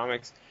IGN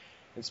Comics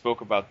and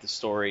spoke about the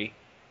story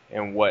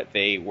and where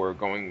they were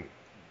going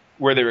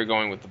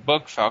with the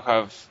book.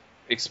 Falkov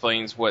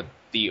explains what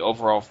the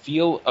overall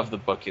feel of the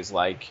book is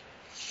like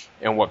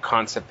and what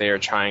concept they are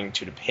trying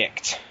to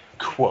depict.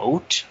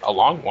 Quote, a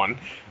long one.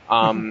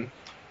 A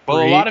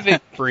lot of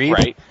it,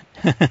 right?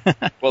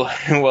 well,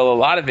 a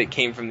lot of it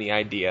came from the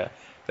idea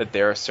that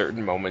there are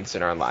certain moments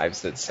in our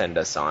lives that send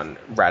us on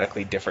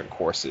radically different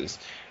courses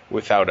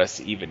without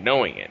us even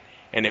knowing it.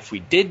 And if we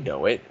did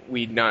know it,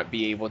 we'd not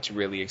be able to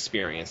really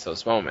experience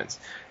those moments.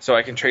 So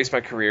I can trace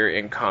my career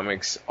in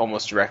comics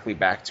almost directly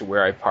back to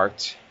where I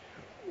parked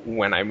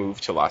when I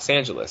moved to Los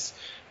Angeles.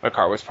 My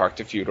car was parked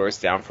a few doors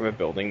down from a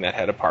building that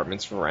had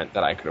apartments for rent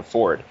that I could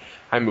afford.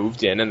 I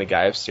moved in, and the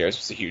guy upstairs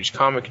was a huge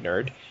comic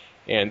nerd.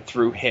 And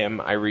through him,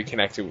 I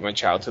reconnected with my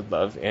childhood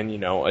love, and,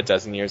 a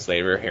dozen years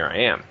later, here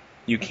I am.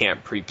 You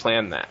can't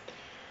pre-plan that.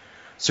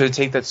 So to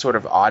take that sort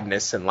of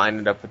oddness and line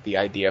it up with the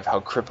idea of how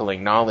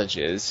crippling knowledge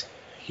is,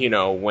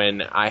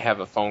 when I have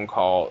a phone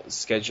call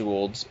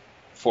scheduled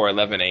for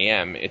 11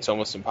 a.m., it's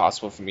almost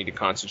impossible for me to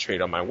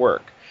concentrate on my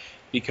work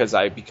because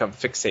I become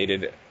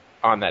fixated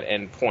on that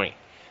end point.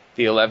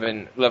 The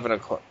 11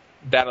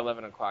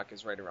 o'clock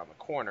is right around the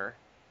corner,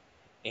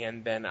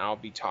 and then I'll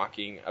be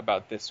talking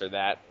about this or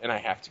that, and I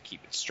have to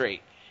keep it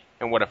straight.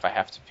 And what if I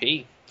have to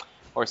pee?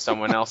 Or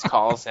someone else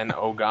calls, and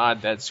oh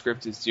God, that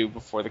script is due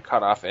before the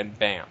cutoff, and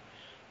bam.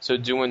 So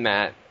doing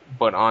that,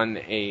 but on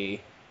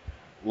a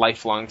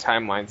lifelong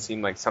timeline,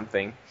 seemed like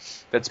something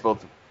that's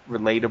both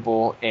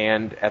relatable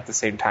and at the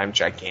same time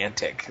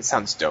gigantic. It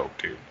sounds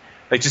dope, dude.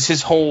 Like just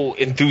his whole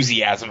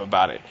enthusiasm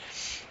about it.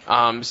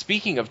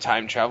 Speaking of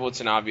time travel,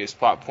 it's an obvious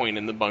plot point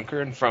in The Bunker,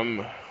 and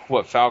from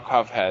what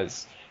Falkov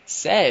has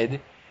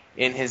said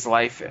in his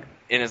life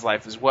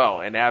as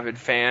well, an avid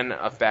fan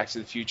of Back to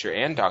the Future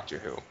and Doctor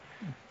Who.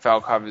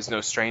 Falkov is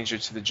no stranger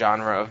to the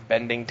genre of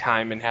bending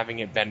time and having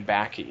it bend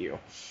back at you.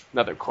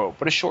 Another quote,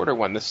 but a shorter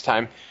one this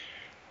time.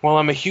 Well,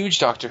 I'm a huge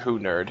Doctor Who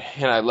nerd,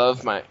 and I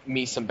love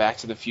me some Back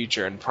to the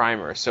Future and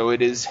Primer, so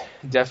it is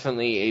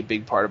definitely a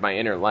big part of my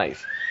inner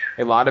life.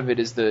 A lot of it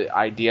is the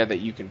idea that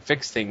you can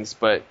fix things,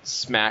 but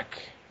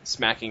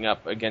smacking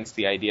up against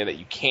the idea that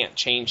you can't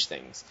change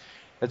things.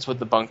 That's what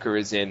The Bunker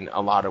is in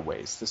a lot of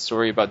ways. The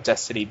story about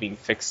destiny being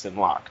fixed and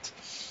locked.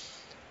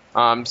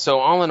 So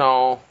all in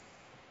all,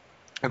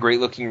 a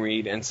great-looking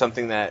read and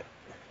something that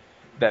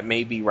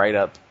may be right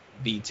up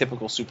the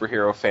typical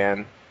superhero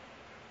fan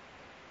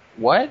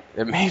what?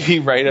 It may be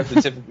right up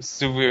the typical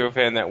superhero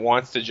fan that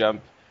wants to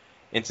jump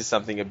into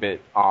something a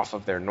bit off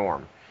of their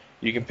norm.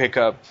 You can pick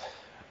up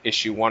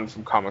issue 1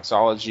 from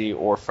Comixology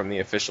or from the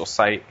official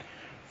site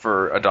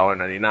for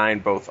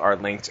 $1.99. Both are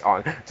linked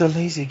on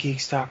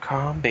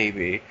thelazygeeks.com,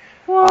 baby.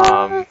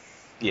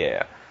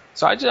 Yeah.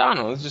 So I don't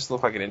know. It just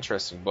looked like an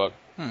interesting book.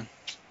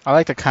 I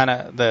like the kind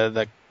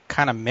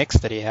of mix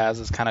that he has.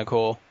 Is kind of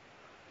cool.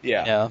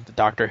 Yeah. Yeah, the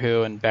Doctor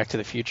Who and Back to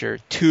the Future,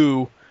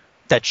 2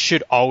 that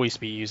should always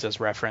be used as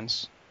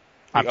reference.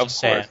 I'm just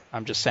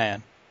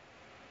saying.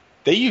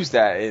 They use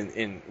that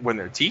in when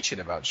they're teaching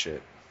about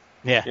shit.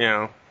 Yeah. You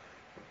know,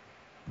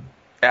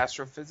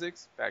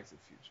 astrophysics, Back to the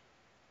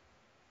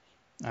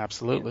Future.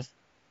 Absolutely.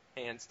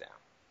 Hands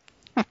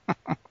down.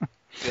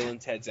 Bill and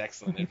Ted's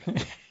excellent.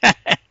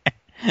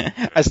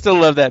 I still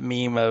love that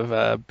meme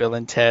of Bill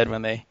and Ted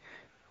when they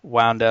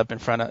wound up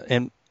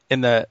in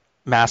the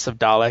massive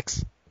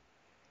Daleks.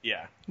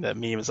 Yeah. That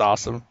meme is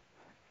awesome.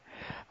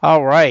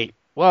 All right.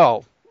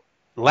 Well,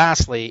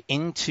 lastly,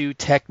 into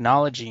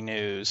technology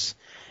news.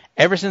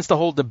 Ever since the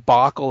whole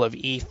debacle of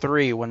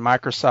E3 when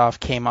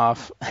Microsoft came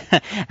off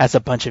as a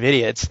bunch of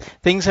idiots,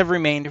 things have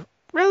remained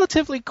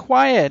relatively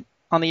quiet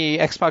on the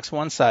Xbox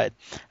One side.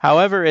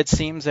 However, it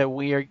seems that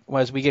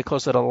as we get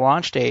closer to the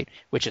launch date,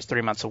 which is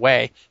 3 months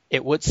away,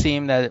 it would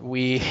seem that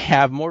we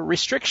have more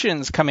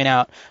restrictions coming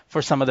out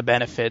for some of the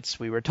benefits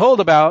we were told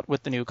about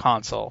with the new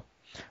console.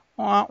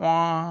 Wah,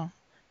 wah.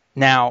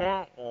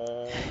 Now,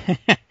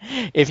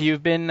 if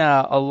you've been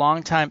a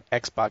long-time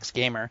Xbox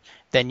gamer,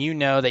 then you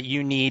know that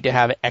you need to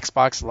have an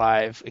Xbox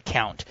Live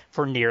account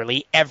for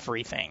nearly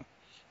everything.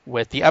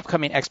 With the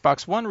upcoming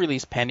Xbox One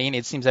release pending,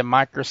 it seems that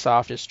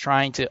Microsoft is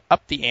trying to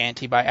up the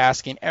ante by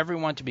asking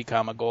everyone to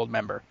become a gold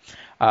member.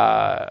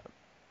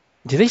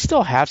 Do they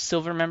still have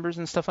silver members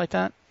and stuff like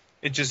that?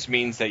 It just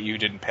means that you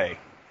didn't pay.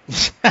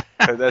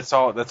 That's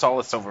all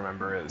a silver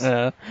member is.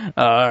 All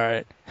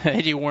right.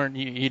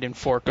 You didn't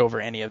fork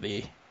over any of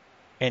the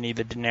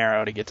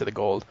dinero to get to the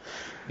gold.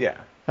 Yeah.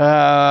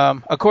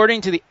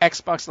 According to the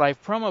Xbox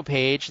Live promo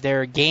page,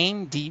 their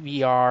game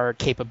DVR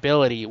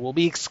capability will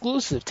be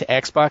exclusive to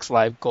Xbox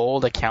Live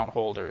Gold account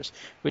holders,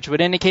 which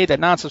would indicate that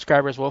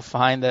non-subscribers will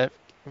find the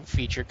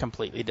feature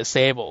completely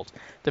disabled.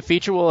 The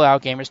feature will allow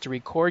gamers to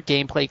record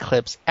gameplay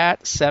clips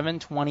at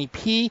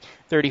 720p,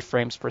 30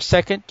 frames per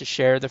second, to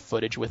share the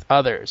footage with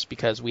others,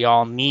 because we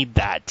all need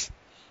that.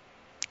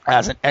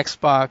 As an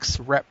Xbox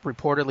rep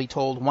reportedly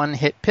told One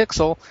Hit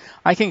Pixel,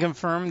 I can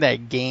confirm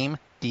that game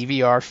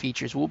DVR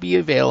features will be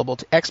available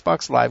to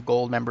Xbox Live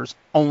Gold members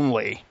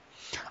only.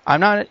 I'm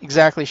not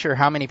exactly sure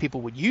how many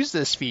people would use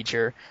this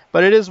feature,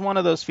 but it is one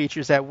of those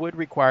features that would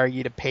require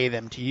you to pay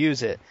them to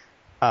use it.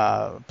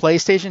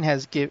 PlayStation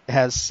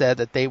has said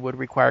that they would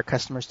require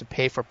customers to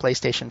pay for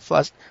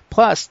PlayStation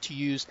Plus to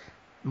use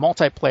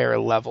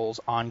multiplayer levels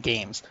on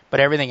games,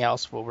 but everything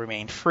else will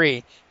remain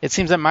free. It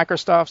seems that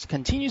Microsoft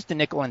continues to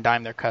nickel and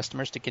dime their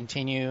customers to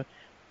continue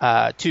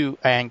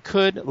and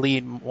could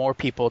lead more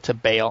people to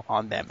bail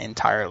on them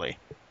entirely.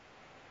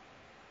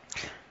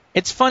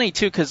 It's funny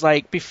too, because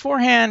like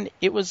beforehand,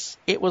 it was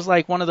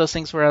like one of those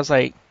things where I was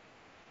like,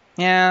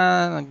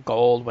 yeah,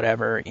 gold,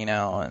 whatever, and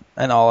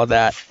all of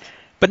that.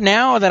 But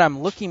now that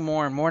I'm looking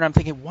more and more, and I'm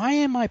thinking, why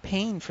am I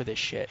paying for this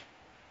shit?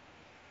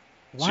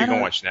 So you can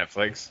watch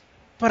Netflix?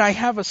 But I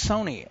have a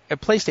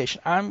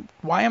PlayStation.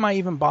 Why am I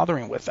even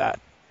bothering with that?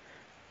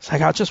 It's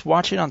like I'll just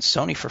watch it on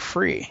Sony for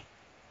free.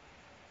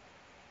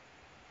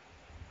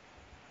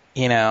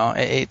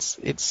 It's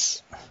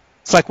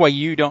like why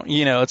you don't.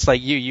 It's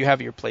like you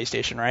have your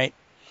PlayStation, right?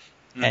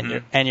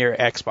 Mm-hmm. And your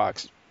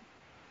Xbox.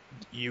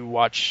 You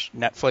watch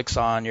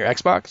Netflix on your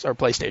Xbox or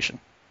PlayStation?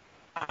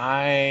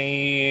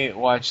 I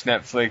watch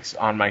Netflix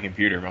on my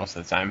computer most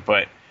of the time,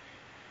 but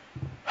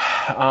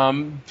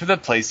for the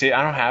PlayStation,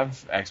 I don't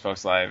have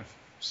Xbox Live.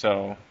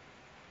 So,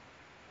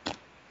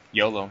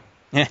 YOLO.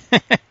 Yeah.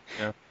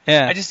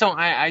 I just don't.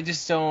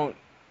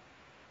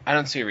 I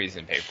don't see a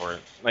reason to pay for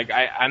it. Like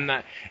I'm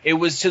not. It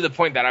was to the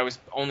point that I was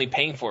only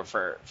paying for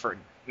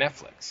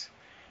Netflix,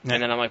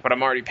 and then I'm like, but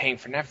I'm already paying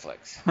for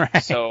Netflix.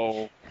 Right.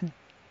 So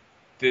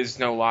there's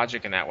no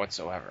logic in that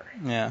whatsoever.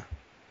 Yeah.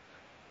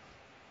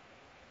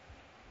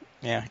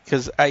 Yeah,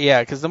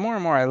 because the more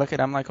and more I look at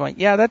it, I'm like going,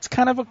 yeah, that's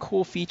kind of a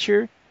cool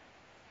feature.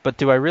 But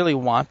do I really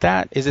want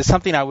that? Is it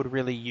something I would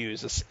really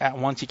use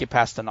once you get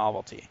past the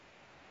novelty?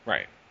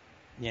 Right.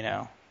 I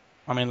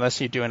mean,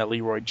 unless you're doing a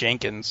Leroy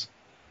Jenkins.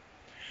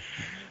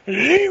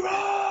 Leroy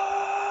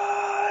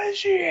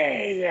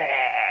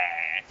Jenkins!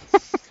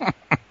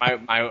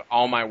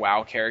 all my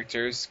WoW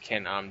characters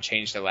can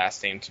change their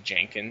last name to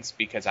Jenkins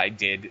because I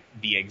did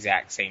the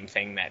exact same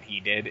thing that he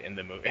did in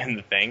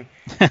the thing.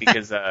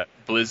 Because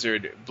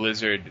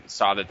Blizzard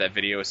saw that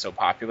video was so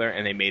popular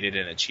and they made it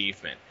an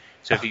achievement.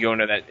 So if you go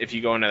into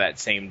that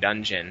same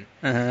dungeon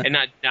and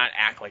not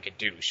act like a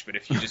douche, but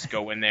if you just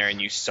go in there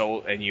and you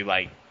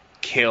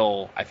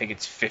kill, I think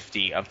it's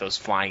 50 of those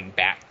flying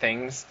bat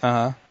things,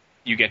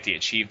 you get the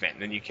achievement.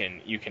 And then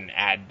you can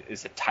add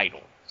as a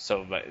title.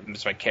 So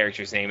it's my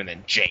character's name and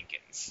then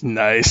Jenkins.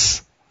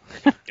 Nice.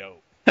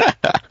 Dope.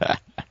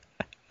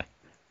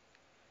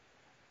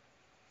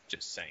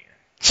 Just saying.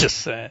 Just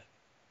saying.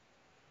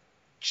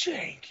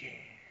 Jenkins.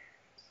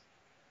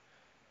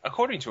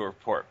 According to a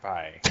report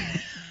by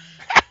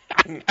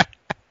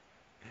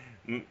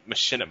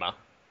Machinima,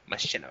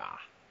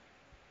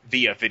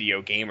 via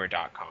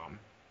videogamer.com,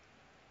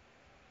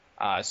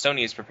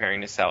 Sony is preparing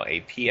to sell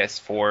a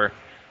PS4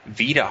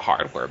 Vita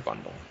hardware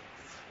bundle.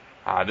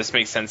 This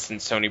makes sense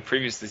since Sony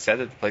previously said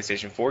that the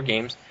PlayStation 4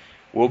 games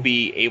will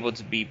be able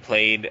to be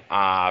played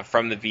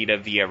from the Vita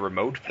via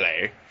remote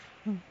play.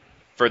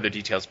 Further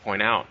details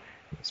point out,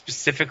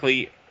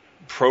 specifically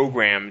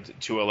programmed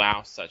to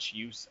allow such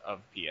use of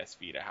PS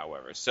Vita,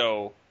 however.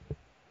 So,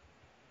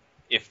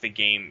 if the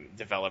game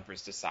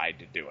developers decide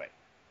to do it,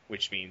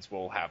 which means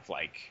we'll have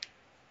like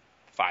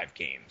 5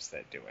 games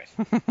that do it,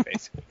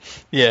 basically.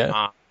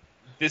 Yeah.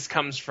 This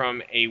comes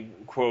from a,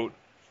 quote,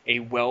 a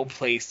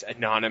well-placed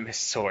anonymous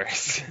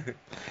source.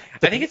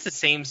 I think it's the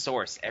same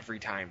source every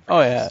time.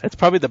 Oh, yeah. It's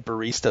probably the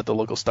barista at the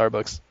local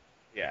Starbucks.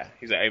 Yeah.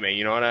 He's like, hey, man,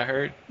 you know what I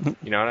heard?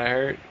 You know what I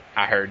heard?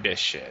 I heard this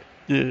shit.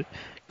 Yeah.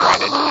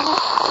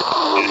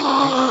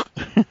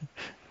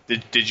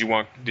 Did you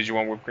want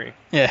whipped cream?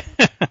 Yeah.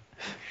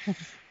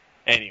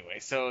 Anyway,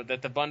 so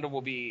that the bundle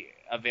will be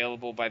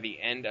available by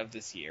the end of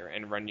this year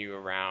and run you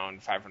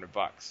around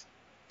 $500.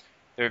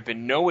 There have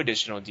been no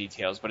additional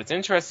details, but it's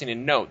interesting to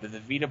note that the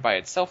Vita by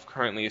itself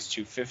currently is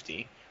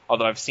 $250,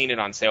 although I've seen it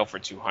on sale for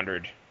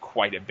 $200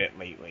 quite a bit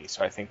lately,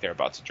 so I think they're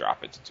about to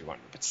drop it to $200,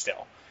 but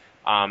still.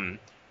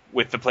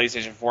 With the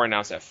PlayStation 4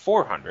 announced at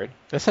 $400.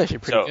 That's actually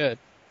pretty good.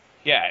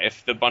 Yeah,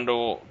 if the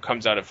bundle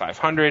comes out at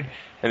 $500,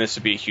 then this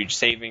would be a huge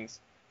savings,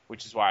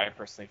 which is why I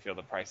personally feel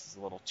the price is a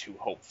little too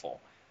hopeful.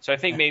 So I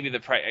think maybe the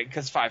price,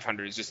 because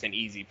 $500 is just an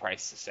easy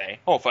price to say.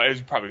 Oh,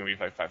 it's probably going to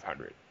be like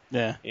 $500.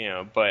 Yeah. You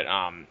know, but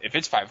if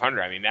it's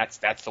 $500, I mean that's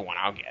the one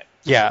I'll get.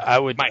 Yeah, I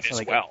would. Might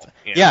as well.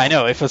 Yeah, I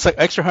know. If it's like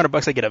extra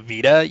 $100, I get a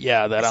Vita.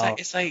 Yeah,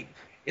 It's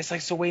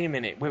like. So wait a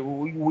minute.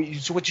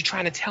 So what you're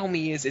trying to tell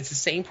me is it's the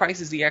same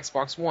price as the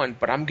Xbox One,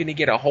 but I'm gonna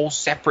get a whole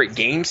separate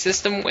game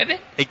system with it?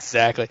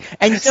 Exactly.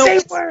 And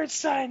say words,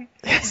 son.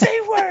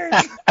 Say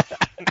words.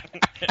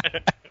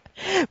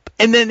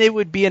 And then it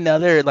would be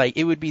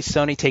it would be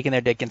Sony taking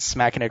their dick and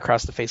smacking it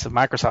across the face of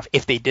Microsoft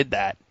if they did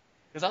that.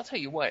 Because I'll tell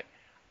you what,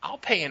 I'll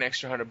pay an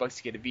extra $100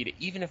 to get a Vita,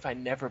 even if I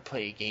never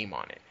play a game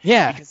on it.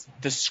 Yeah. Because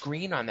the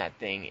screen on that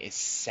thing is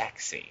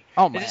sexy.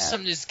 Oh, man. This is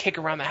something to just kick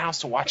around the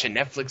house to watch a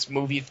Netflix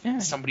movie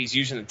if somebody's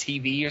using the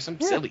TV or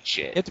some silly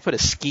shit. You have to put a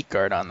skeet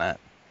guard on that.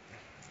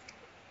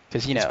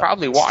 Because, it's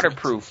probably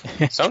waterproof.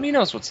 Sony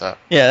knows what's up.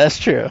 Yeah, that's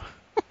true.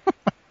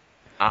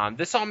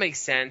 This all makes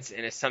sense,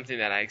 and it's something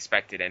that I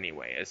expected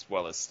anyway, as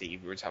well as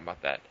Steve. We were talking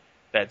about that.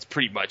 That's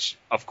pretty much,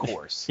 of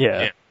course.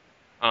 Yeah.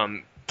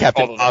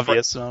 Captain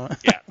Obvious.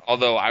 Yeah,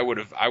 although I would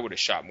have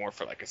shot more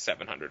for like a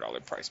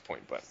 $700 price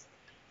point,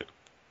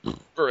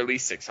 or at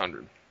least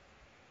 $600.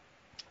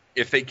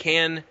 If they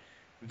can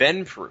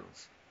then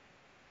prove,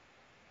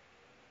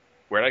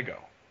 where'd I go?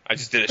 I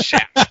just did a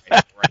shaft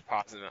where I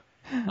paused it.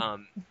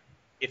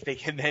 If they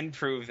can then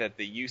prove that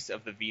the use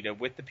of the Vita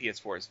with the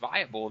PS4 is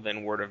viable,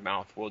 then word of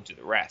mouth will do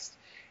the rest.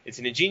 It's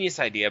an ingenious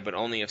idea, but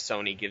only if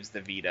Sony gives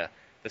the Vita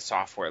the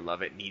software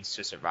love it needs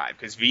to survive,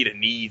 because Vita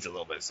needs a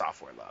little bit of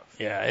software love.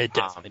 Yeah, it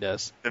definitely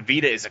does. The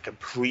Vita is a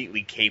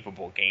completely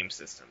capable game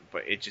system,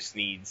 but it just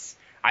needs...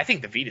 I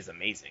think the Vita is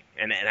amazing,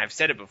 and I've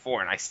said it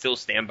before, and I still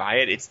stand by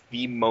it. It's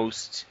the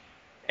most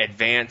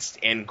advanced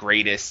and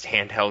greatest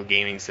handheld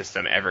gaming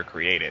system ever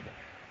created,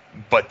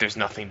 but there's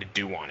nothing to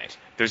do on it.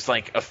 There's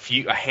like a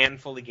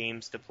handful of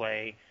games to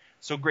play.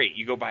 So great,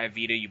 you go buy a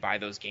Vita, you buy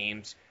those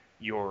games,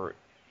 you're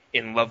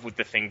in love with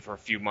the thing for a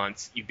few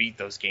months, you beat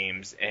those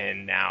games,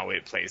 and now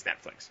it plays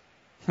Netflix.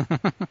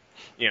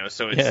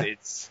 So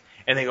it's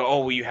and they go, oh,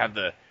 well, you have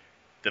the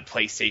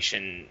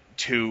PlayStation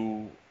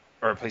 2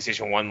 or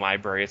PlayStation 1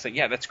 library. It's like,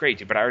 yeah, that's great,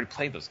 dude, but I already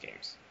played those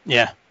games.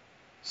 Yeah.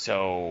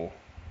 So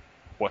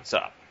what's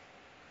up?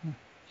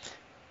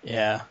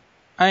 Yeah.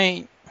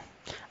 I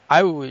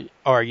would.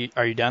 Oh, are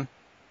you done?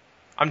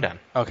 I'm done.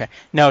 Okay.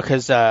 No,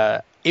 because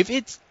if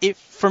it's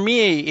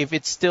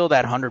still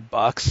that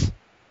 $100,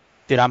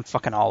 dude, I'm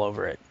fucking all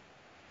over it.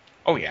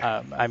 Oh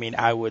yeah. I mean,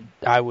 I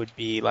would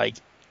be like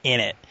in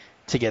it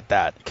to get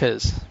that,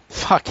 because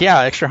fuck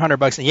yeah, extra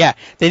 $100, and yeah,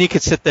 then you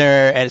could sit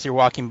there as you're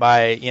walking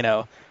by,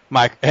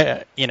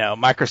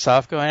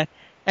 Microsoft going,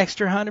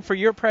 extra $100 for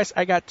your price.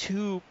 I got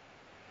two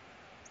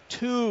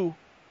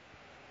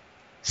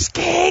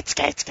skate.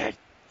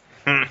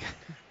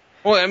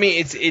 Well, I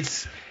mean,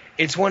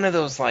 it's one of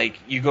those, like,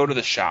 you go to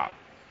the shop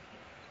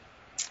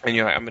and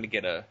you're like, I'm gonna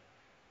get a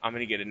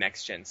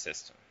next gen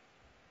system.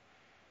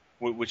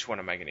 Which one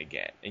am I gonna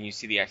get? And you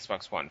see the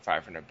Xbox One,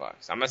 $500.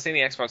 I'm not saying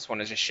the Xbox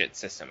One is a shit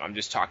system. I'm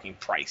just talking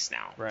price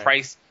now. Right.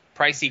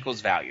 Price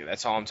equals value.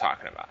 That's all I'm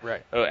talking about.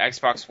 Right. So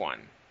Xbox One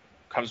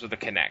comes with a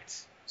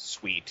Kinect.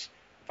 Sweet.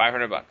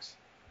 $500.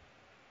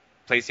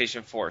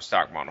 PlayStation 4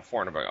 stock model,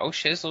 $400. Oh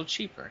shit, it's a little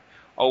cheaper.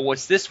 Oh,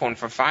 what's this one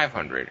for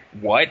 $500?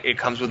 What? It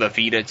comes with a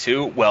Vita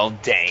too? Well,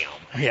 damn.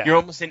 Yeah. You're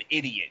almost an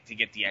idiot to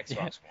get the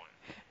Xbox One.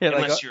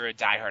 Unless you're a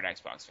diehard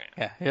Xbox fan.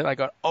 Yeah, you're like,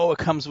 oh, it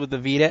comes with the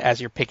Vita as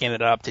you're picking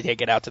it up to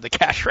take it out to the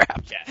cash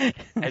wrap. Yeah,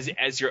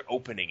 as you're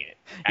opening it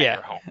at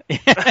your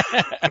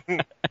home.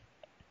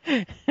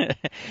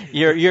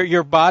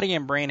 Your body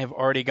and brain have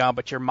already gone,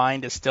 but your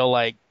mind is still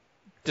like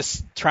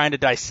just trying to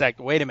dissect.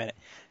 Wait a minute,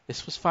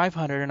 this was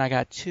 500 and I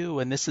got 2,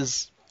 and this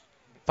is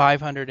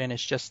 500 and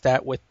it's just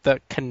that with the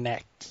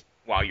Kinect.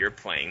 While you're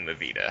playing the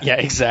Vita. Yeah,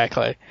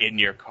 exactly. In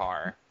your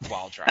car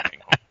while driving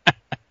home.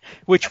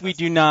 Which we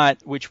do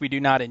not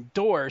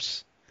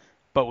endorse,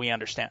 but we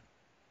understand.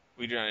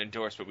 We do not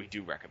endorse, but we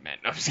do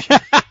recommend. No, I'm just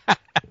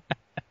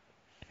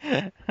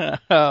kidding.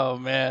 Oh,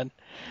 man.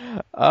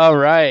 All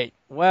right.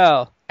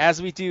 Well,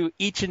 as we do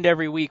each and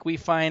every week, we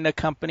find a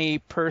company,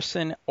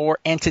 person, or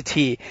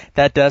entity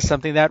that does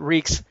something that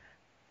reeks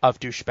of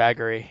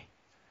douchebaggery.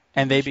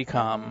 And they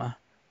become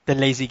the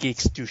Lazy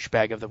Geeks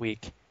douchebag of the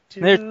week.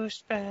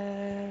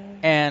 Douchebag.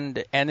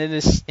 And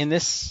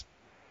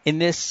in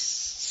this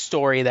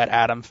story that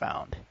Adam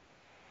found,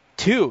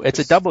 it's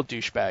a double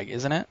douchebag,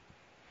 isn't it?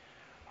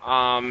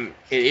 It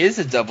is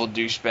a double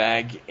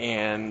douchebag,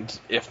 and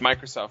if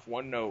Microsoft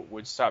OneNote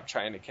would stop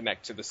trying to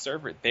connect to the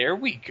server, there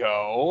we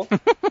go.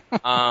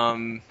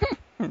 I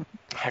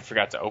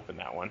forgot to open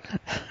that one.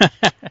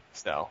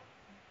 So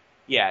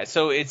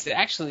it's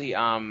actually,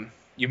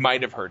 you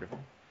might have heard of him,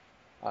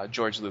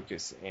 George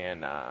Lucas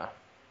and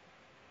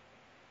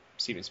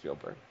Steven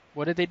Spielberg.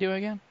 What did they do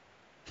again?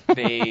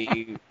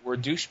 They were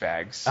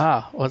douchebags.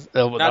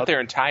 Not their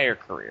entire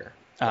career.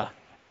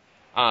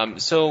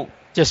 So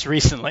just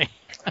recently.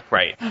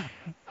 Right.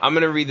 I'm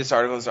going to read this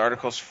article. This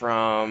article's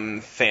from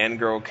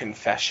Fangirl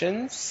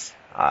Confessions.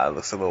 It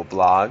looks a little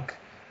blog.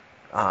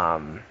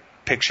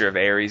 Picture of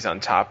Ares on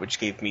top, which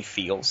gave me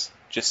feels.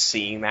 Just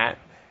seeing that.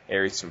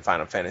 Ares from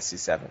Final Fantasy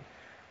VII.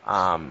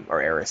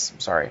 Or Ares, I'm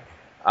sorry.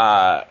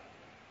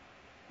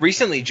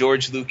 Recently,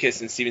 George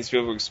Lucas and Steven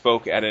Spielberg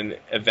spoke at an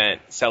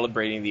event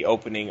celebrating the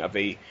opening of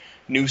a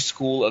new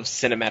School of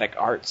Cinematic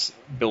Arts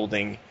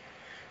building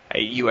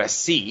at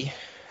USC.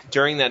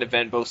 During that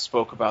event, both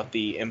spoke about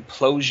the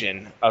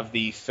implosion of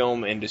the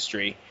film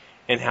industry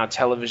and how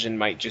television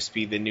might just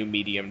be the new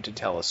medium to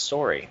tell a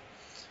story.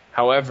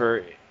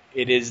 However,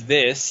 it is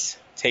this,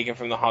 taken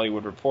from the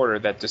Hollywood Reporter,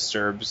 that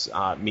disturbs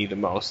me the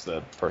most,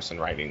 the person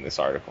writing this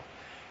article.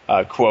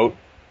 Quote,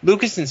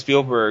 Lucas and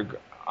Spielberg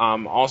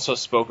also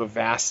spoke of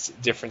vast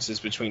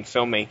differences between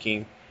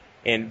filmmaking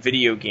and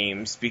video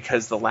games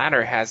because the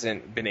latter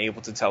hasn't been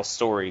able to tell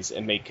stories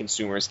and make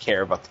consumers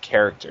care about the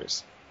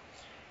characters.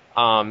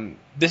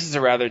 This is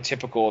a rather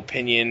typical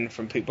opinion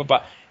from people,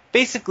 but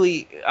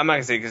basically, I'm not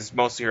going to say because it's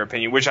mostly her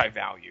opinion, which I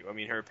value. I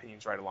mean, her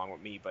opinion's right along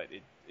with me, but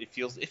it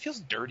feels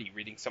dirty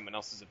reading someone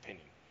else's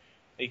opinion.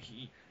 Like,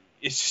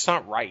 it's just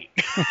not right.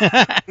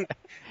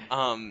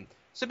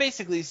 So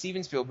basically,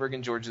 Steven Spielberg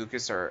and George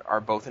Lucas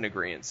are both in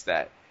agreement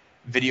that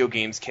video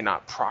games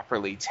cannot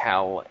properly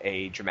tell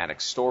a dramatic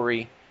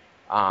story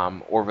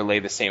or relay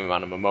the same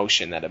amount of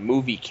emotion that a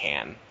movie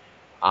can.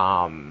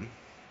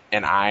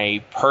 And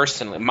my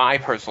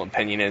personal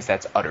opinion is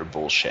that's utter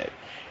bullshit.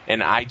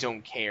 And I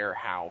don't care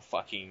how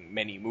fucking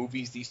many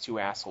movies these two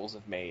assholes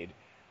have made.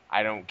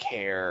 I don't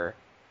care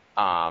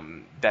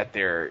that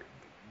they're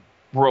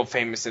world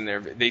famous in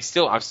their.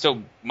 I've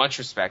still much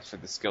respect for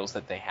the skills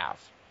that they have.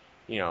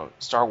 You know,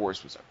 Star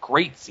Wars was a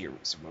great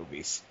series of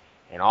movies,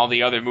 and all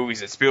the other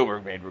movies that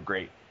Spielberg made were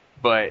great.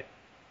 But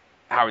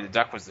Howard the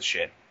Duck was the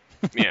shit.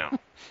 You know.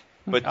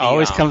 But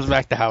always comes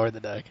back to Howard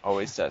the Duck.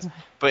 Always does.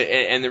 But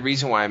and the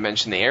reason why I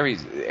mentioned the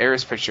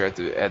Ares picture at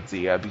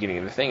the beginning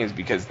of the thing is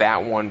because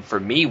that one for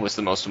me was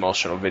the most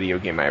emotional video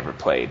game I ever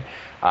played,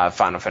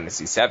 Final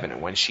Fantasy VII.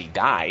 And when she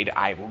died,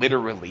 I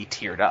literally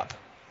teared up.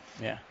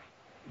 Yeah.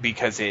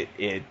 Because it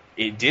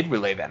did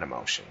relay that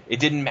emotion. It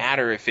didn't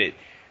matter if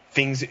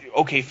things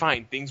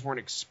weren't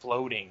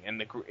exploding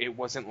and it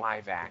wasn't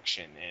live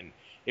action and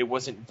it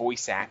wasn't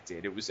voice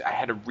acted. I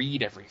had to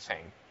read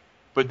everything.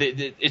 But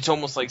it's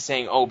almost like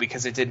saying,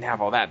 because it didn't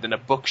have all that, then a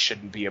book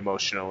shouldn't be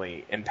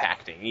emotionally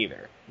impacting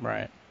either.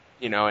 Right.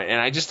 You know, and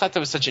I just thought that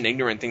was such an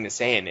ignorant thing to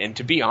say. And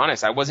to be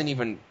honest, I wasn't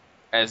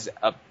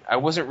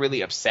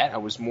really upset. I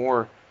was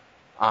more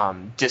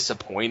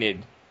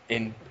disappointed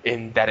in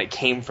that it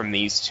came from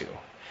these two.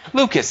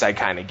 Lucas, I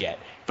kind of get,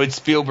 but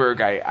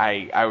Spielberg,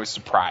 I was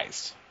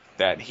surprised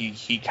that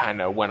he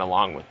kind of went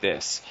along with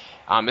this.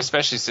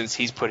 Especially since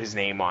he's put his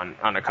name on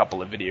a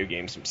couple of video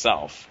games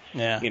himself.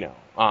 Yeah. You know,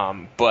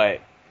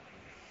 but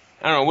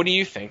I don't know. What do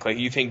you think? Like,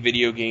 you think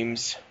video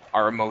games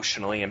are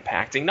emotionally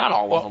impacting? Not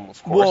all of them,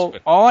 of course. Well,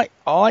 but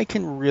all I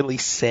can really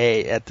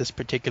say at this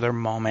particular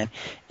moment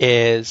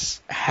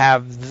is,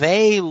 have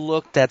they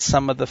looked at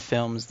some of the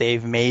films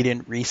they've made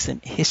in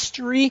recent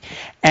history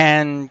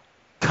and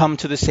come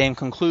to the same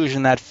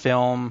conclusion that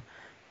film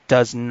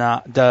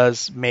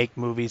does make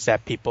movies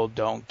that people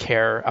don't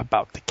care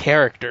about the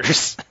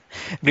characters?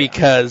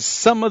 Because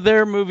some of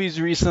their movies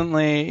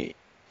recently,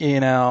 you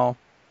know,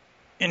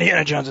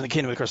 Indiana Jones and the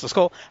Kingdom of the Crystal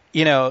Skull,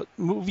 you know,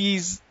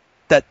 movies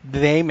that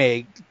they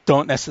make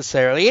don't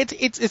necessarily.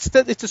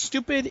 It's a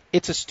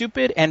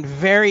stupid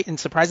and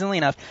surprisingly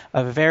enough,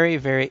 a very,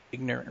 very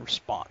ignorant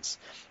response,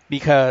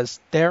 because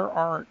there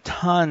are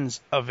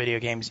tons of video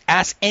games.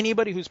 Ask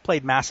anybody who's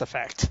played Mass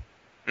Effect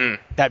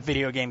that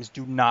video games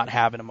do not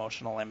have an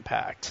emotional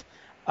impact.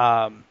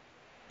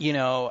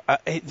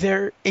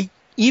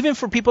 Even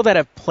for people that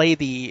have played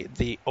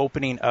the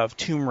opening of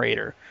Tomb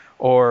Raider,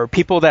 or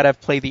people that have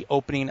played the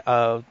opening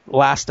of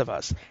Last of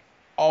Us,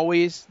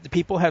 always the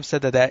people have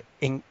said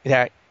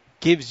that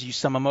gives you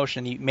some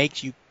emotion. It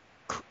makes you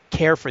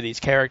care for these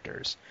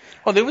characters.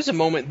 Well, there was a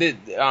moment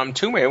that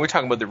Tomb Raider. We're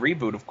talking about the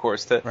reboot, of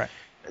course. Right.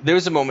 There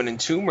was a moment in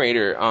Tomb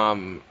Raider,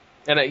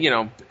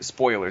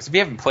 spoilers. If you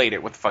haven't played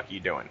it, what the fuck are you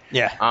doing?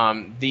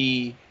 Yeah.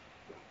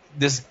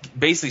 This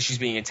basically, she's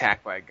being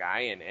attacked by a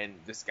guy, and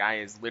this guy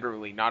is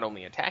literally not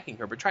only attacking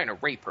her but trying to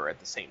rape her at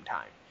the same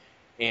time.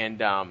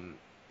 And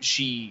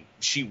she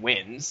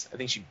wins. I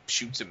think she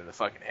shoots him in the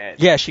fucking head.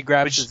 Yeah, she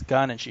grabs his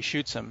gun and she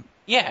shoots him.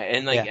 Yeah,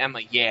 and I'm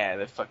like, yeah,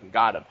 they fucking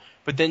got him.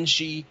 But then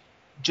she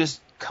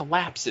just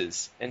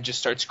collapses and just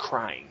starts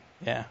crying.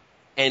 Yeah.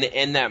 And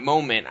in that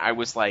moment, I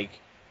was like,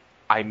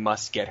 I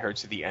must get her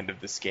to the end of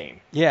this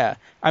game. Yeah.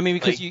 I mean,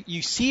 because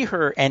you see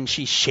her and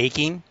she's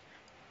shaking,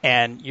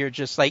 and you're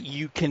just like,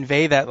 you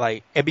convey that,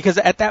 like, because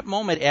at that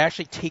moment, it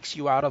actually takes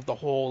you out of the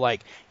whole,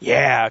 like,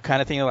 yeah,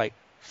 kind of thing, like,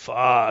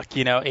 fuck,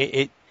 you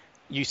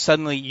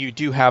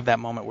do have that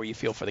moment where you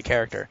feel for the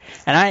character.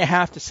 And I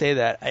have to say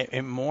that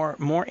in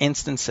more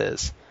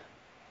instances,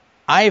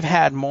 I've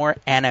had more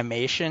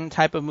animation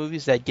type of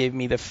movies that give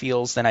me the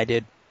feels than I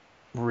did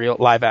real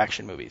live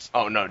action movies.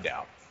 Oh, no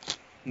doubt.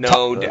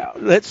 No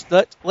doubt.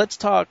 Let's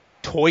talk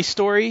Toy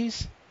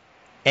Stories,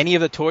 any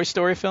of the Toy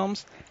Story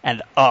films,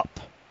 and Up.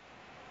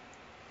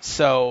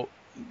 So.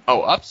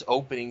 Oh, Up's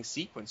opening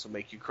sequence will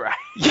make you cry.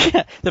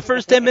 Yeah, the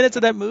first 10 minutes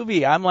of that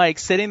movie, I'm like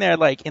sitting there,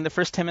 like in the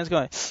first 10 minutes,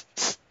 going,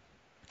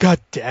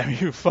 "God damn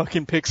you,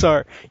 fucking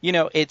Pixar!"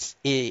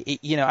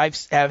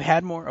 I've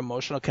had more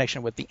emotional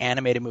connection with the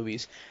animated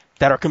movies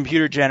that are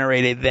computer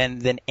generated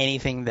than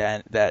anything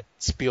that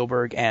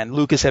Spielberg and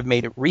Lucas have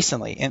made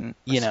recently. And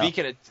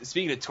speaking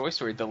of Toy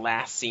Story, the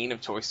last scene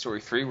of Toy Story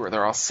 3 where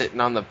they're all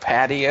sitting on the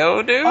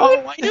patio, dude.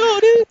 Oh, I know,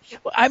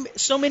 dude.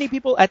 So many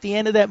people at the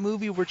end of that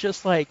movie were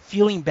just like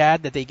feeling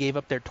bad that they gave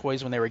up their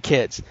toys when they were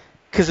kids,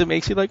 because it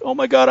makes you like, oh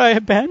my god, I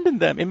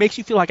abandoned them. It makes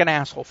you feel like an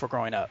asshole for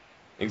growing up.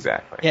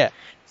 Exactly. Yeah.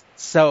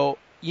 So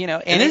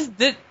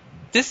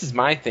this is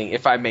my thing,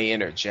 if I may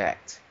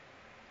interject.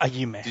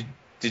 You may.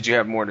 Did you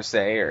have more to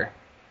say, or?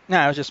 No,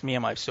 it was just me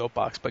and my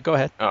soapbox, but go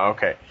ahead. Oh,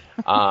 okay.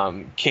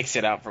 Kicks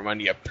it out from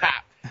under you,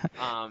 pop.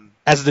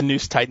 As the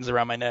noose tightens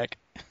around my neck.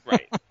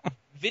 Right.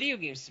 Video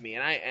games to me,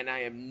 and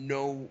I am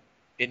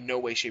in no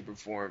way, shape, or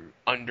form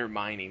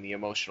undermining the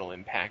emotional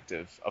impact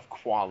of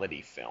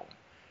quality film.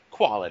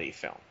 Quality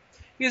film.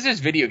 Because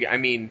there's I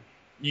mean,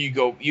 you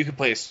could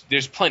play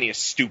there's plenty of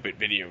stupid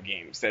video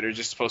games that are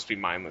just supposed to be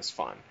mindless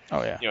fun.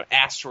 Oh yeah.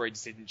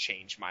 Asteroids didn't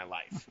change my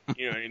life.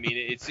 You know what I mean?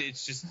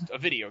 It's just a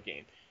video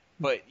game.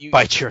 But you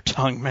bite your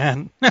tongue,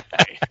 man.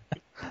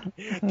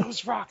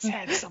 Those rocks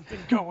had something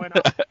going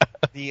on.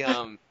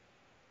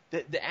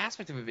 The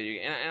aspect of a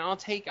video game,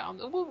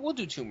 and we'll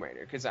do Tomb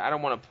Raider, because I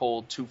don't want to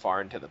pull too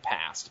far into the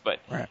past, but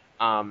right.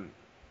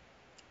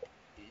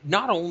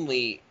 Not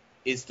only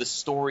is the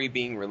story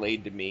being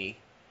relayed to me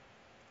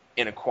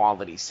in a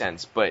quality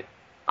sense, but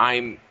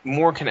I'm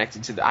more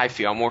connected to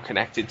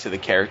the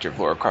character of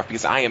Lara Croft,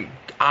 because I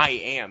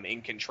am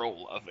in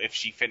control of if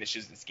she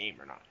finishes this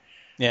game or not.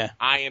 Yeah.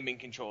 I am in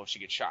control if she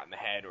gets shot in the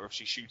head or if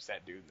she shoots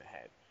that dude in the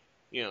head.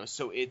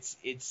 So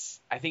it's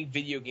I think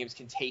video games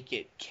can take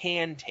it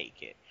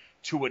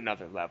to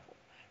another level,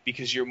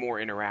 because you're more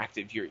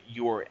interactive.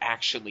 You're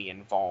actually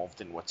involved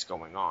in what's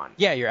going on.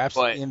 Yeah, you're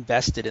absolutely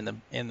invested in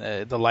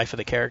the life of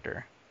the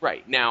character.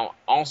 Right. Now,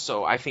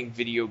 also, I think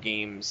video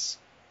games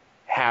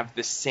have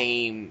the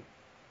same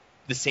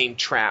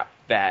trap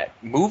that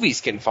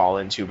movies can fall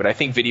into, but I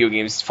think video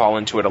games fall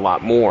into it a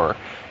lot more.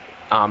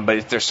 But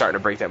if they're starting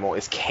to break that mold,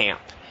 it's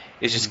camp.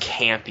 It's just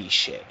campy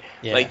shit.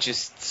 Yeah. Like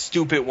just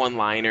stupid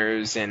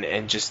one-liners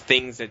and just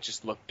things that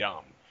just look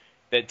dumb,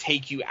 that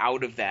take you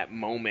out of that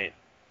moment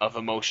of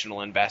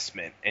emotional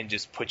investment and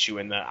just put you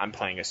in the I'm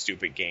playing a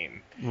stupid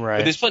game. Right.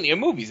 But there's plenty of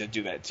movies that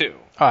do that too.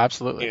 Oh,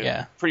 absolutely.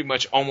 Yeah. Pretty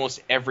much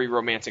almost every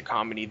romantic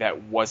comedy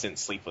that wasn't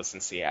Sleepless in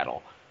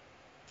Seattle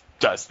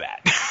does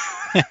that.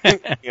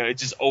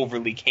 It's just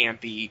overly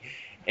campy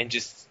and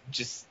just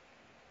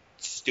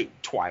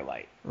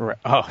Twilight. Right.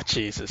 Oh,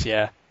 Jesus,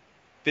 yeah.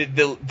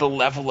 The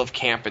level of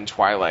camp in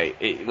Twilight,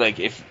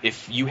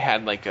 if you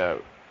had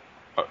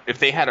if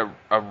they had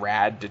a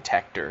rad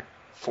detector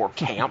for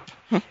camp,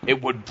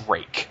 it would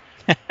break.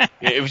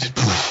 It was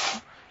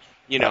just,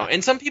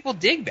 and some people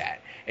dig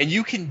that, and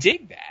you can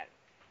dig that,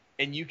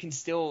 and you can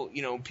still,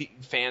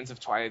 fans of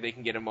Twilight, they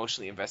can get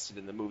emotionally invested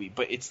in the movie,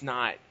 but it's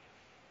not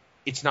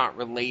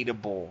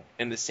relatable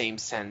in the same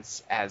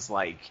sense as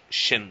like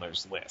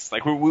Schindler's List.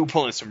 Like we were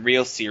pulling some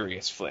real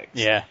serious flicks.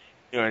 Yeah.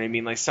 You know what I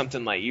mean? Like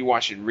something like you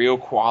watching real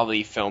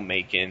quality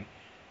filmmaking,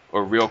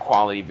 or real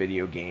quality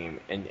video game,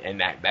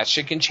 and that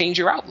shit can change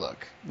your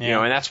outlook. Yeah. You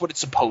know, and that's what it's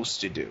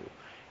supposed to do.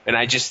 And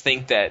I just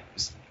think that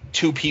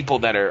two people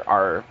that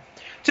are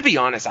to be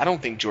honest, I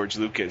don't think George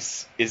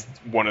Lucas is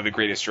one of the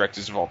greatest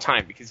directors of all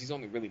time, because he's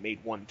only really made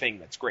one thing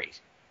that's great.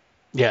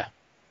 Yeah.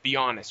 Be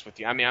honest with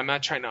you. I mean, I'm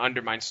not trying to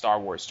undermine Star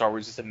Wars. Star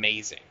Wars is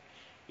amazing.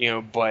 You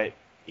know, but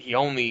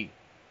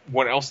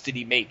what else did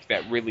he make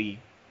that really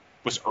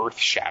was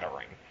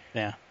earth-shattering?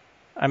 Yeah.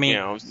 I mean, You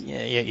know,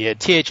 you had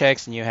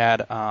THX and you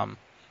had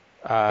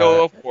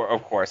of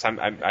course.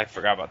 I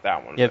forgot about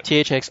that one. you have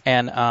THX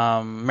and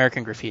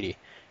American Graffiti.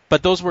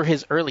 But those were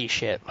his early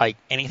shit. Like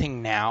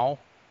anything now,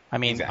 I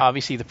mean, Exactly.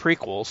 obviously the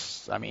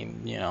prequels, I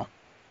mean, you know.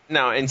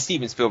 No, and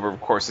Steven Spielberg,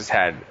 of course, has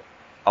had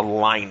a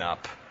lineup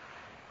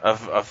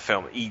of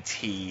film,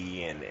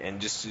 E.T. and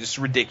just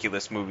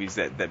ridiculous movies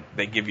that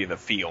give you the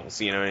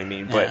feels, you know what I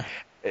mean? Yeah.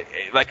 But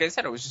like I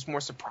said, I was just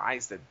more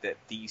surprised that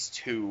these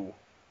two,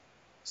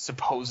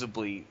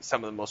 supposedly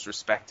some of the most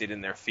respected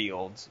in their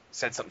fields,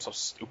 said something so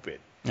stupid.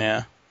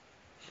 Yeah.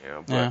 You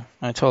know, but Yeah,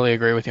 I totally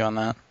agree with you on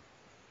that.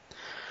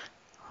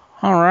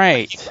 All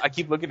right. I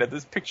keep looking at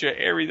this picture of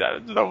Ares. I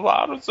don't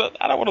want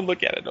to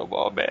look at it no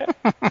more, man.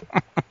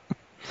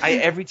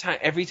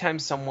 Every time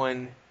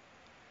someone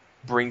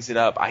brings it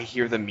up, I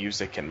hear the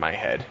music in my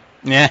head.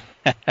 Yeah.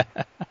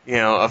 You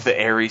know, of the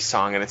Ares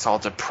song, and it's all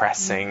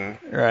depressing.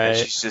 Right. And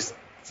she's just,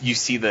 you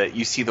see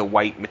the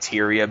white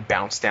materia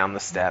bounce down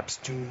the steps,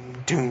 doom,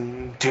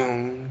 doom,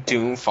 doom,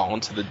 doom, fall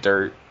into the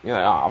dirt. You're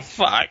like, oh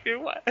fuck,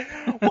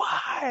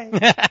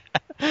 why?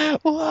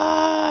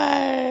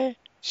 Why?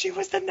 She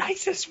was the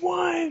nicest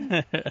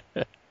one.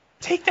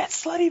 Take that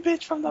slutty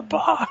bitch from the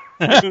bar.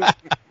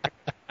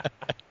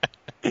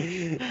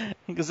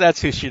 Because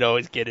that's who should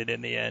always get it in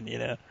the end, you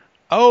know.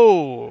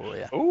 Oh,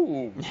 yeah.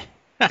 Ooh,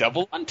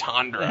 double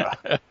entendre.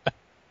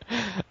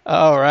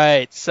 All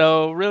right.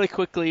 So really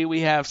quickly, we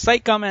have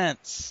site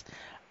comments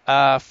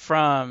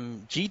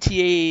from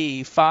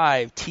GTA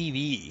 5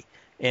 TV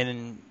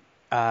in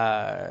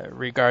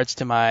regards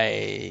to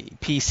my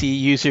PC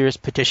users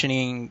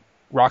petitioning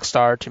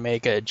Rockstar to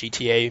make a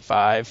GTA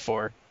 5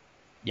 for,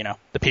 you know,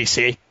 the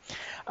PC.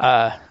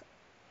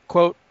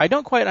 Quote, I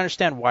don't quite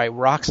understand why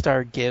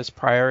Rockstar gives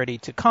priority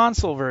to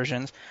console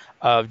versions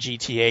of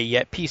GTA,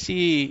 yet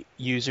PC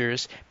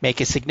users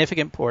make a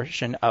significant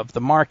portion of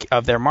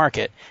their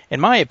market. In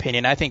my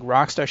opinion, I think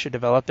Rockstar should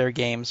develop their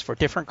games for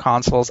different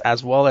consoles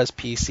as well as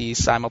PCs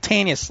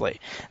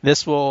simultaneously.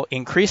 This will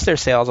increase their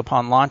sales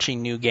upon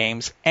launching new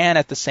games, and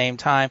at the same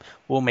time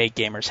will make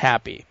gamers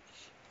happy.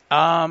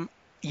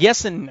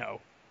 Yes and no.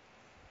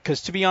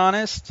 Because to be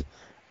honest,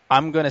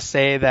 I'm going to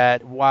say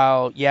that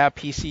while, yeah,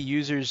 PC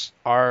users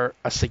are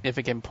a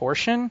significant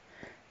portion,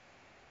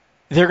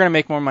 they're going to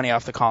make more money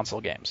off the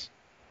console games.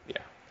 Yeah.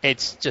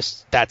 It's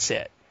just, that's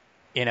it.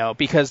 You know,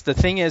 because the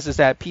thing is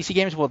that PC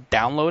gamers will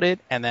download it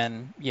and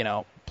then, you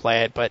know,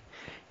 play it. But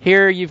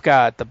here you've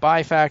got the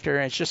buy factor,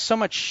 and it's just so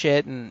much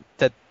shit, and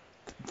that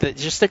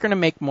just they're going to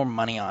make more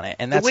money on it.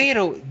 And that's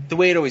the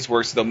way it always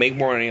works. They'll make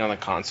more money on the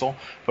console,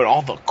 but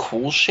all the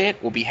cool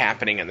shit will be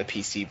happening on the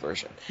PC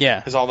version. Yeah.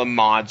 Because all the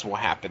mods will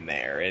happen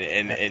there,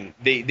 and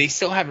they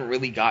still haven't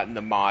really gotten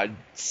the mod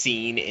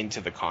scene into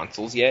the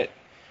consoles yet.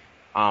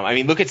 I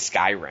mean, look at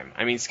Skyrim.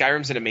 I mean,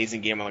 Skyrim's an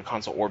amazing game on the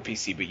console or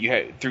PC, but you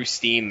have through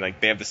Steam,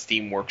 like they have the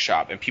Steam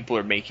Workshop, and people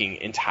are making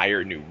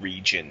entire new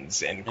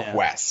regions and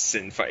quests,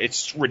 and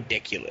it's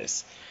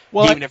ridiculous.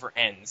 Well, the game never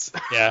ends.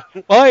 Yeah.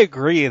 Well, I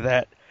agree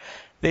that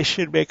they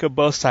should make them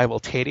both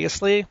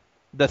simultaneously.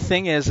 The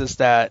thing is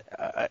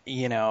that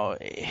you know,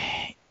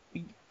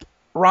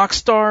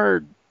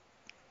 Rockstar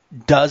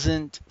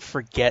doesn't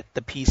forget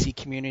the PC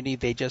community.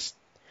 They just,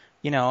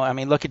 you know, I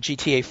mean, look at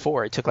GTA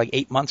 4. It took like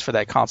 8 months for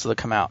that console to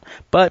come out,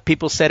 but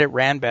people said it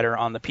ran better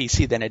on the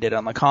PC than it did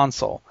on the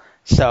console.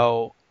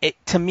 So,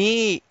 to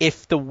me,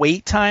 if the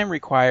wait time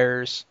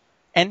requires,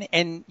 and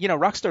you know,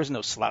 Rockstar's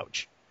no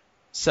slouch.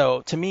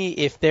 So, to me,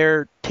 if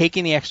they're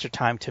taking the extra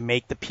time to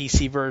make the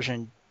PC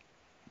version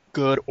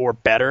good or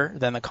better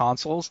than the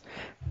consoles,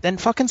 then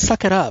fucking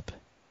suck it up.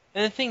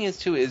 And the thing is,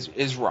 too, is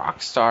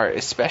Rockstar,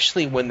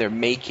 especially when they're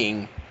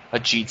making a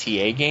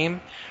GTA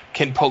game,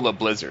 can pull a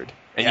Blizzard.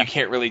 And you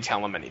can't really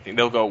tell them anything.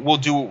 They'll go, we'll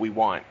do what we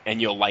want,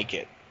 and you'll like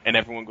it. And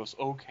everyone goes,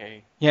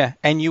 okay. Yeah,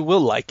 and you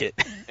will like it.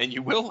 And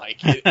you will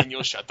like it, and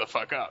you'll shut the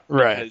fuck up.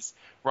 Right. Because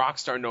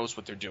Rockstar knows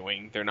what they're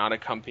doing. They're not a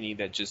company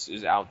that just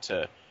is out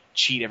to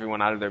cheat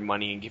everyone out of their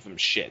money and give them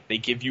shit. They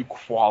give you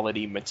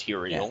quality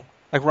material.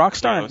 Yeah. Like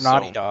Rockstar You know, and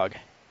Naughty so- Dog.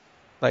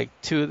 Like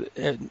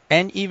and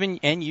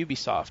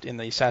Ubisoft in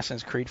the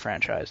Assassin's Creed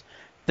franchise.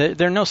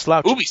 They're no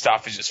slouch.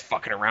 Ubisoft is just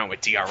fucking around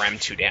with DRM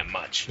too damn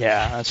much.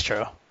 Yeah, that's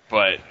true.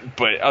 But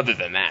other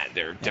than that,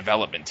 their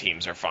development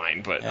teams are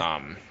fine. But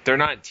they're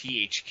not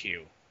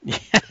THQ.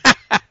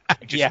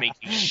 Just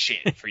making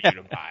shit for you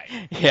to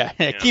buy. Yeah,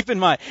 You know? keep in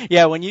mind.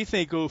 Yeah, when you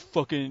think,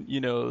 Rockstar,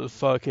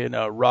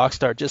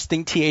 just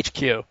think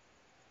THQ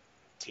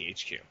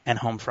THQ. and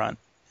Homefront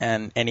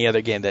and any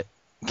other game that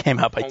came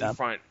out by them.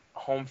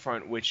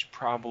 Homefront, which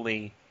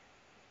probably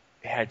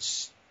had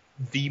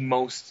the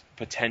most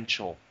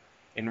potential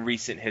in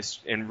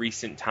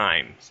recent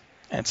times.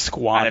 And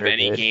squandered out of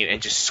any it. game and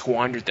just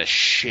squandered the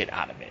shit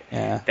out of it.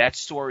 Yeah. That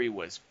story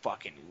was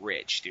fucking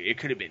rich, dude. It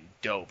could have been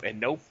dope. And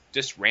nope,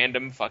 just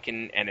random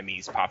fucking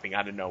enemies popping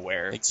out of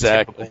nowhere.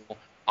 Exactly. Typical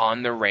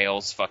on the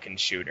rails fucking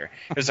shooter.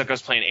 It was like I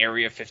was playing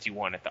Area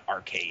 51 at the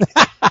arcade.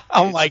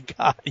 Oh my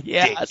god,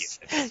 yes.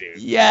 Ridiculous, dude.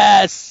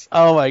 Yes.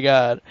 Oh my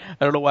god.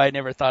 I don't know why I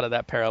never thought of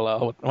that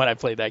parallel when I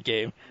played that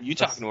game. You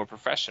talking to a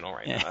professional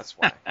right now, that's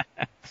why.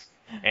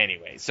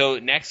 Anyway, so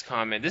next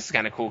comment. This is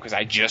kind of cool because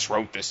I just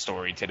wrote this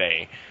story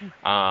today.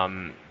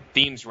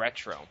 Themes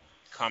Retro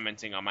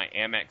commenting on my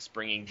Amex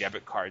bringing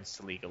debit cards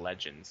to League of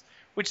Legends,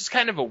 which is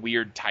kind of a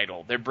weird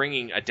title. They're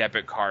bringing a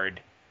debit card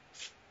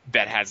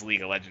that has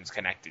League of Legends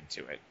connected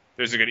to it.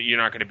 You're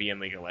not going to be in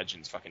League of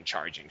Legends fucking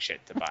charging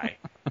shit to buy.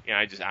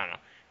 I don't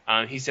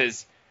know. He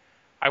says,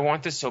 I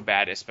want this so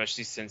bad,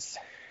 especially since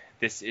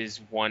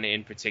this one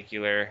in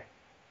particular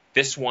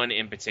has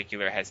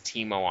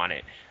Teemo on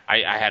it.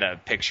 I had a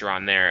picture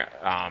on there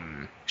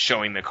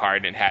showing the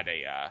card and had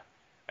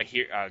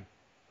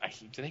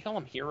do they call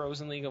them heroes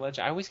in League of Legends?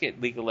 I always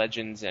get League of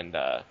Legends and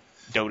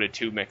Dota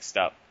 2 mixed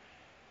up.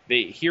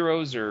 The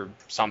heroes or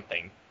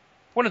something.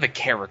 One of the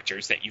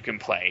characters that you can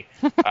play,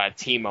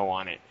 Teemo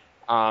on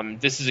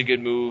it. This is a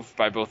good move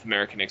by both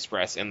American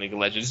Express and League of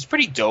Legends. It's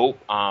pretty dope.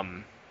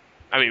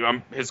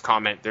 His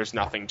comment, there's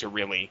nothing to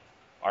really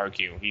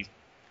argue.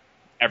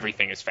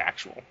 Everything is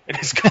factual in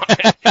his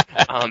comment.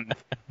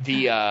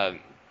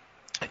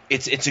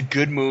 It's a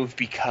good move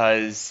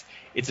because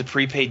it's a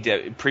prepaid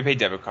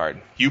debit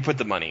card. You put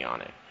the money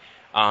on it.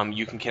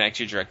 You can connect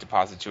your direct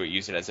deposit to it,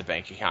 use it as a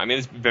bank account. I mean,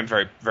 it's been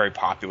very, very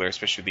popular,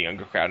 especially with the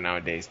younger crowd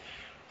nowadays.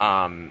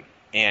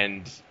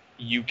 And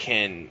you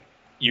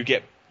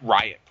get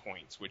Riot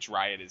points, which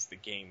Riot is the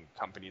game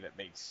company that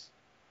makes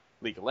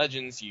League of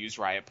Legends. You use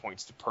Riot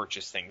points to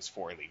purchase things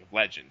for League of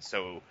Legends.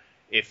 So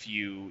if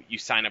you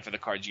sign up for the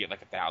cards, you get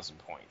like 1,000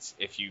 points.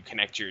 If you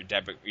connect your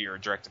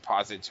direct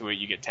deposit to it,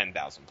 you get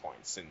 10,000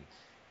 points. And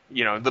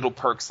little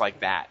perks like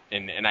that.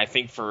 And I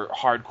think for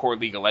hardcore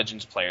League of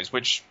Legends players,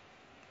 which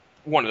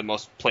one of the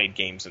most played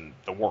games in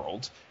the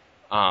world,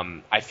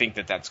 I think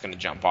that's going to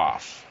jump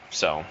off.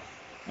 So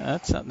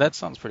that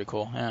sounds pretty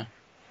cool. Yeah.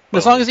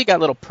 As long as you got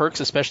little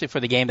perks, especially for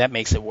the game, that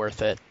makes it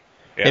worth it.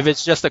 Yeah. If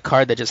it's just a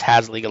card that just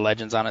has League of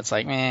Legends on it, it's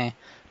like, meh.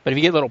 But if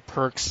you get little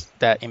perks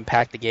that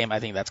impact the game, I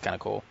think that's kind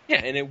of cool. Yeah,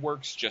 and it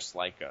works just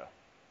like a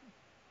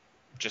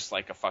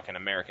fucking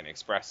American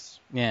Express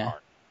card.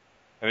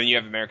 And then you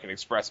have American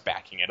Express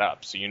backing it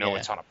up, so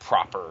it's on a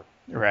proper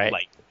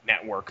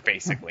network,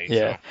 basically.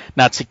 Yeah, so.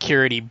 Not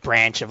security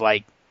branch of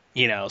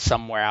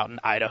somewhere out in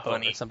Idaho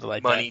or something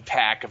like that. Money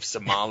pack of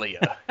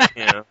Somalia.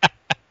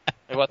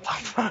 What the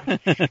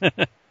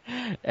fuck?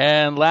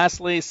 And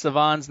lastly,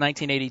 Savon's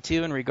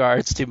 1982 in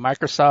regards to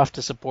Microsoft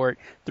to support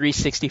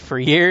 360 for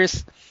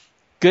years.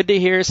 Good to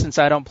hear, since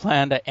I don't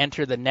plan to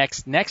enter the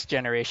next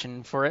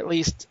generation for at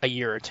least a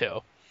year or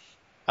two.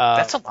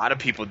 That's a lot of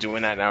people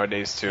doing that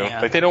nowadays too.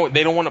 Yeah. Like they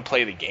don't want to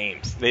play the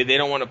games. They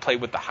don't want to play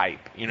with the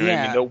hype. You know what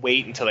I mean? They'll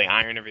wait until they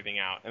iron everything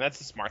out, and that's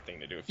a smart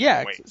thing to do.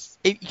 Because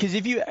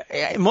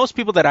most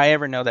people that I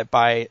ever know that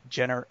buy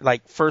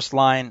first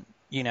line,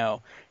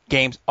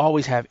 games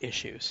always have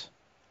issues.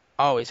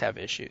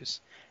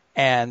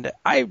 And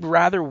I'd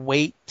rather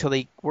wait till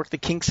they work the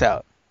kinks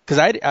out.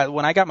 Because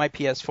when I got my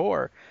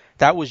PS4,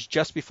 that was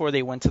just before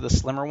they went to the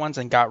slimmer ones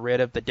and got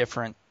rid of the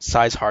different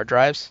size hard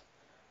drives.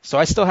 So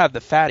I still have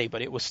the fatty,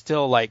 but it was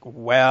still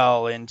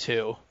well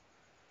into,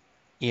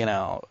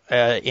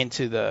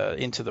 into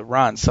the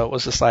run. So it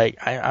was just like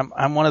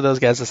I'm one of those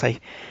guys that's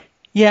like,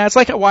 yeah, it's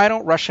like why I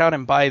don't rush out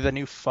and buy the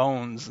new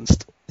phones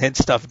and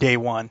stuff day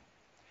one.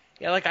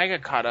 Yeah, I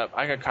got caught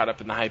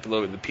up in the hype a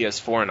little bit with the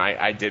PS4, and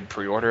I did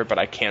pre-order, but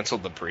I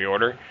canceled the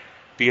pre-order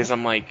because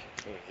I'm like,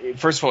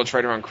 first of all, it's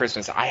right around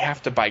Christmas. I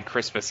have to buy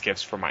Christmas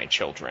gifts for my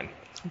children.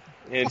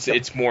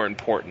 It's more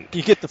important.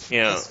 You get the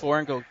PS4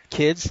 and go,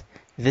 kids,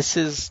 this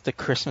is the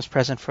Christmas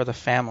present for the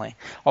family.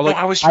 Although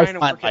I was trying to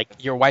work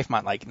your wife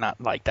might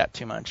not like that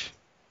too much.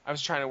 I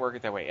was trying to work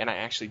it that way, and I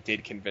actually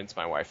did convince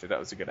my wife that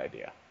was a good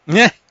idea.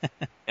 Yeah.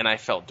 And I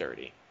felt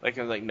dirty. I was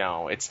like,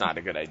 no, it's not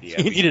a good idea.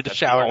 You needed to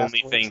shower.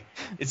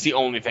 It's the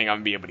only thing I'm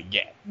gonna be able to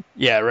get.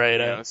 Yeah,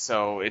 right.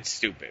 So it's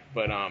stupid.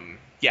 But and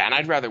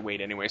I'd rather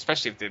wait anyway,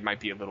 especially if there might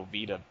be a little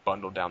Vita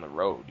bundle down the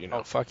road.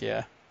 Oh, fuck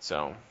yeah.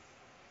 So.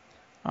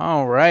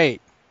 All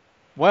right.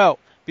 Well,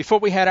 before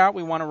we head out,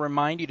 we want to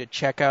remind you to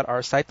check out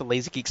our site,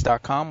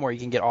 thelazygeeks.com, where you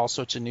can get all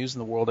sorts of news in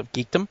the world of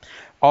geekdom.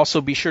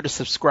 Also, be sure to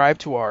subscribe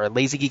to our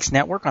Lazy Geeks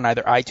Network on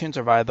either iTunes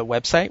or via the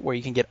website, where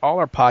you can get all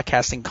our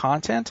podcasting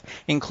content,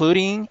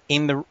 including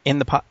in the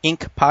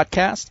Inc.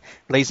 podcast,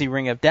 Lazy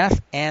Ring of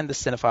Death, and the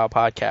Cinephile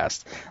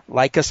podcast.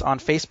 Like us on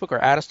Facebook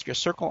or add us to your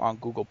circle on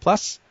Google+.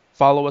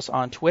 Follow us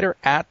on Twitter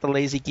at The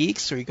Lazy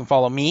Geeks, or you can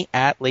follow me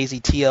at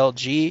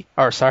LazyTLG,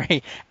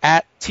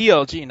 at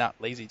TLG, not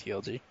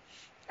LazyTLG.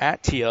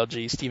 At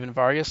TLG Stephen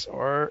Vargas,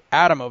 or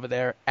Adam over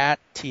there at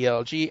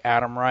TLG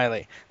Adam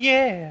Riley.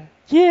 Yeah.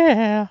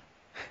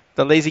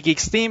 The Lazy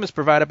Geeks theme is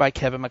provided by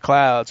Kevin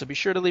McLeod, so be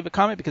sure to leave a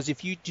comment because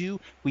if you do,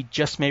 we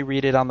just may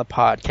read it on the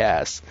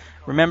podcast.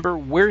 Remember,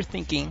 we're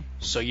thinking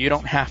so you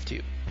don't have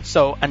to.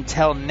 So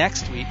until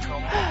next week,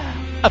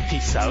 a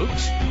peace out.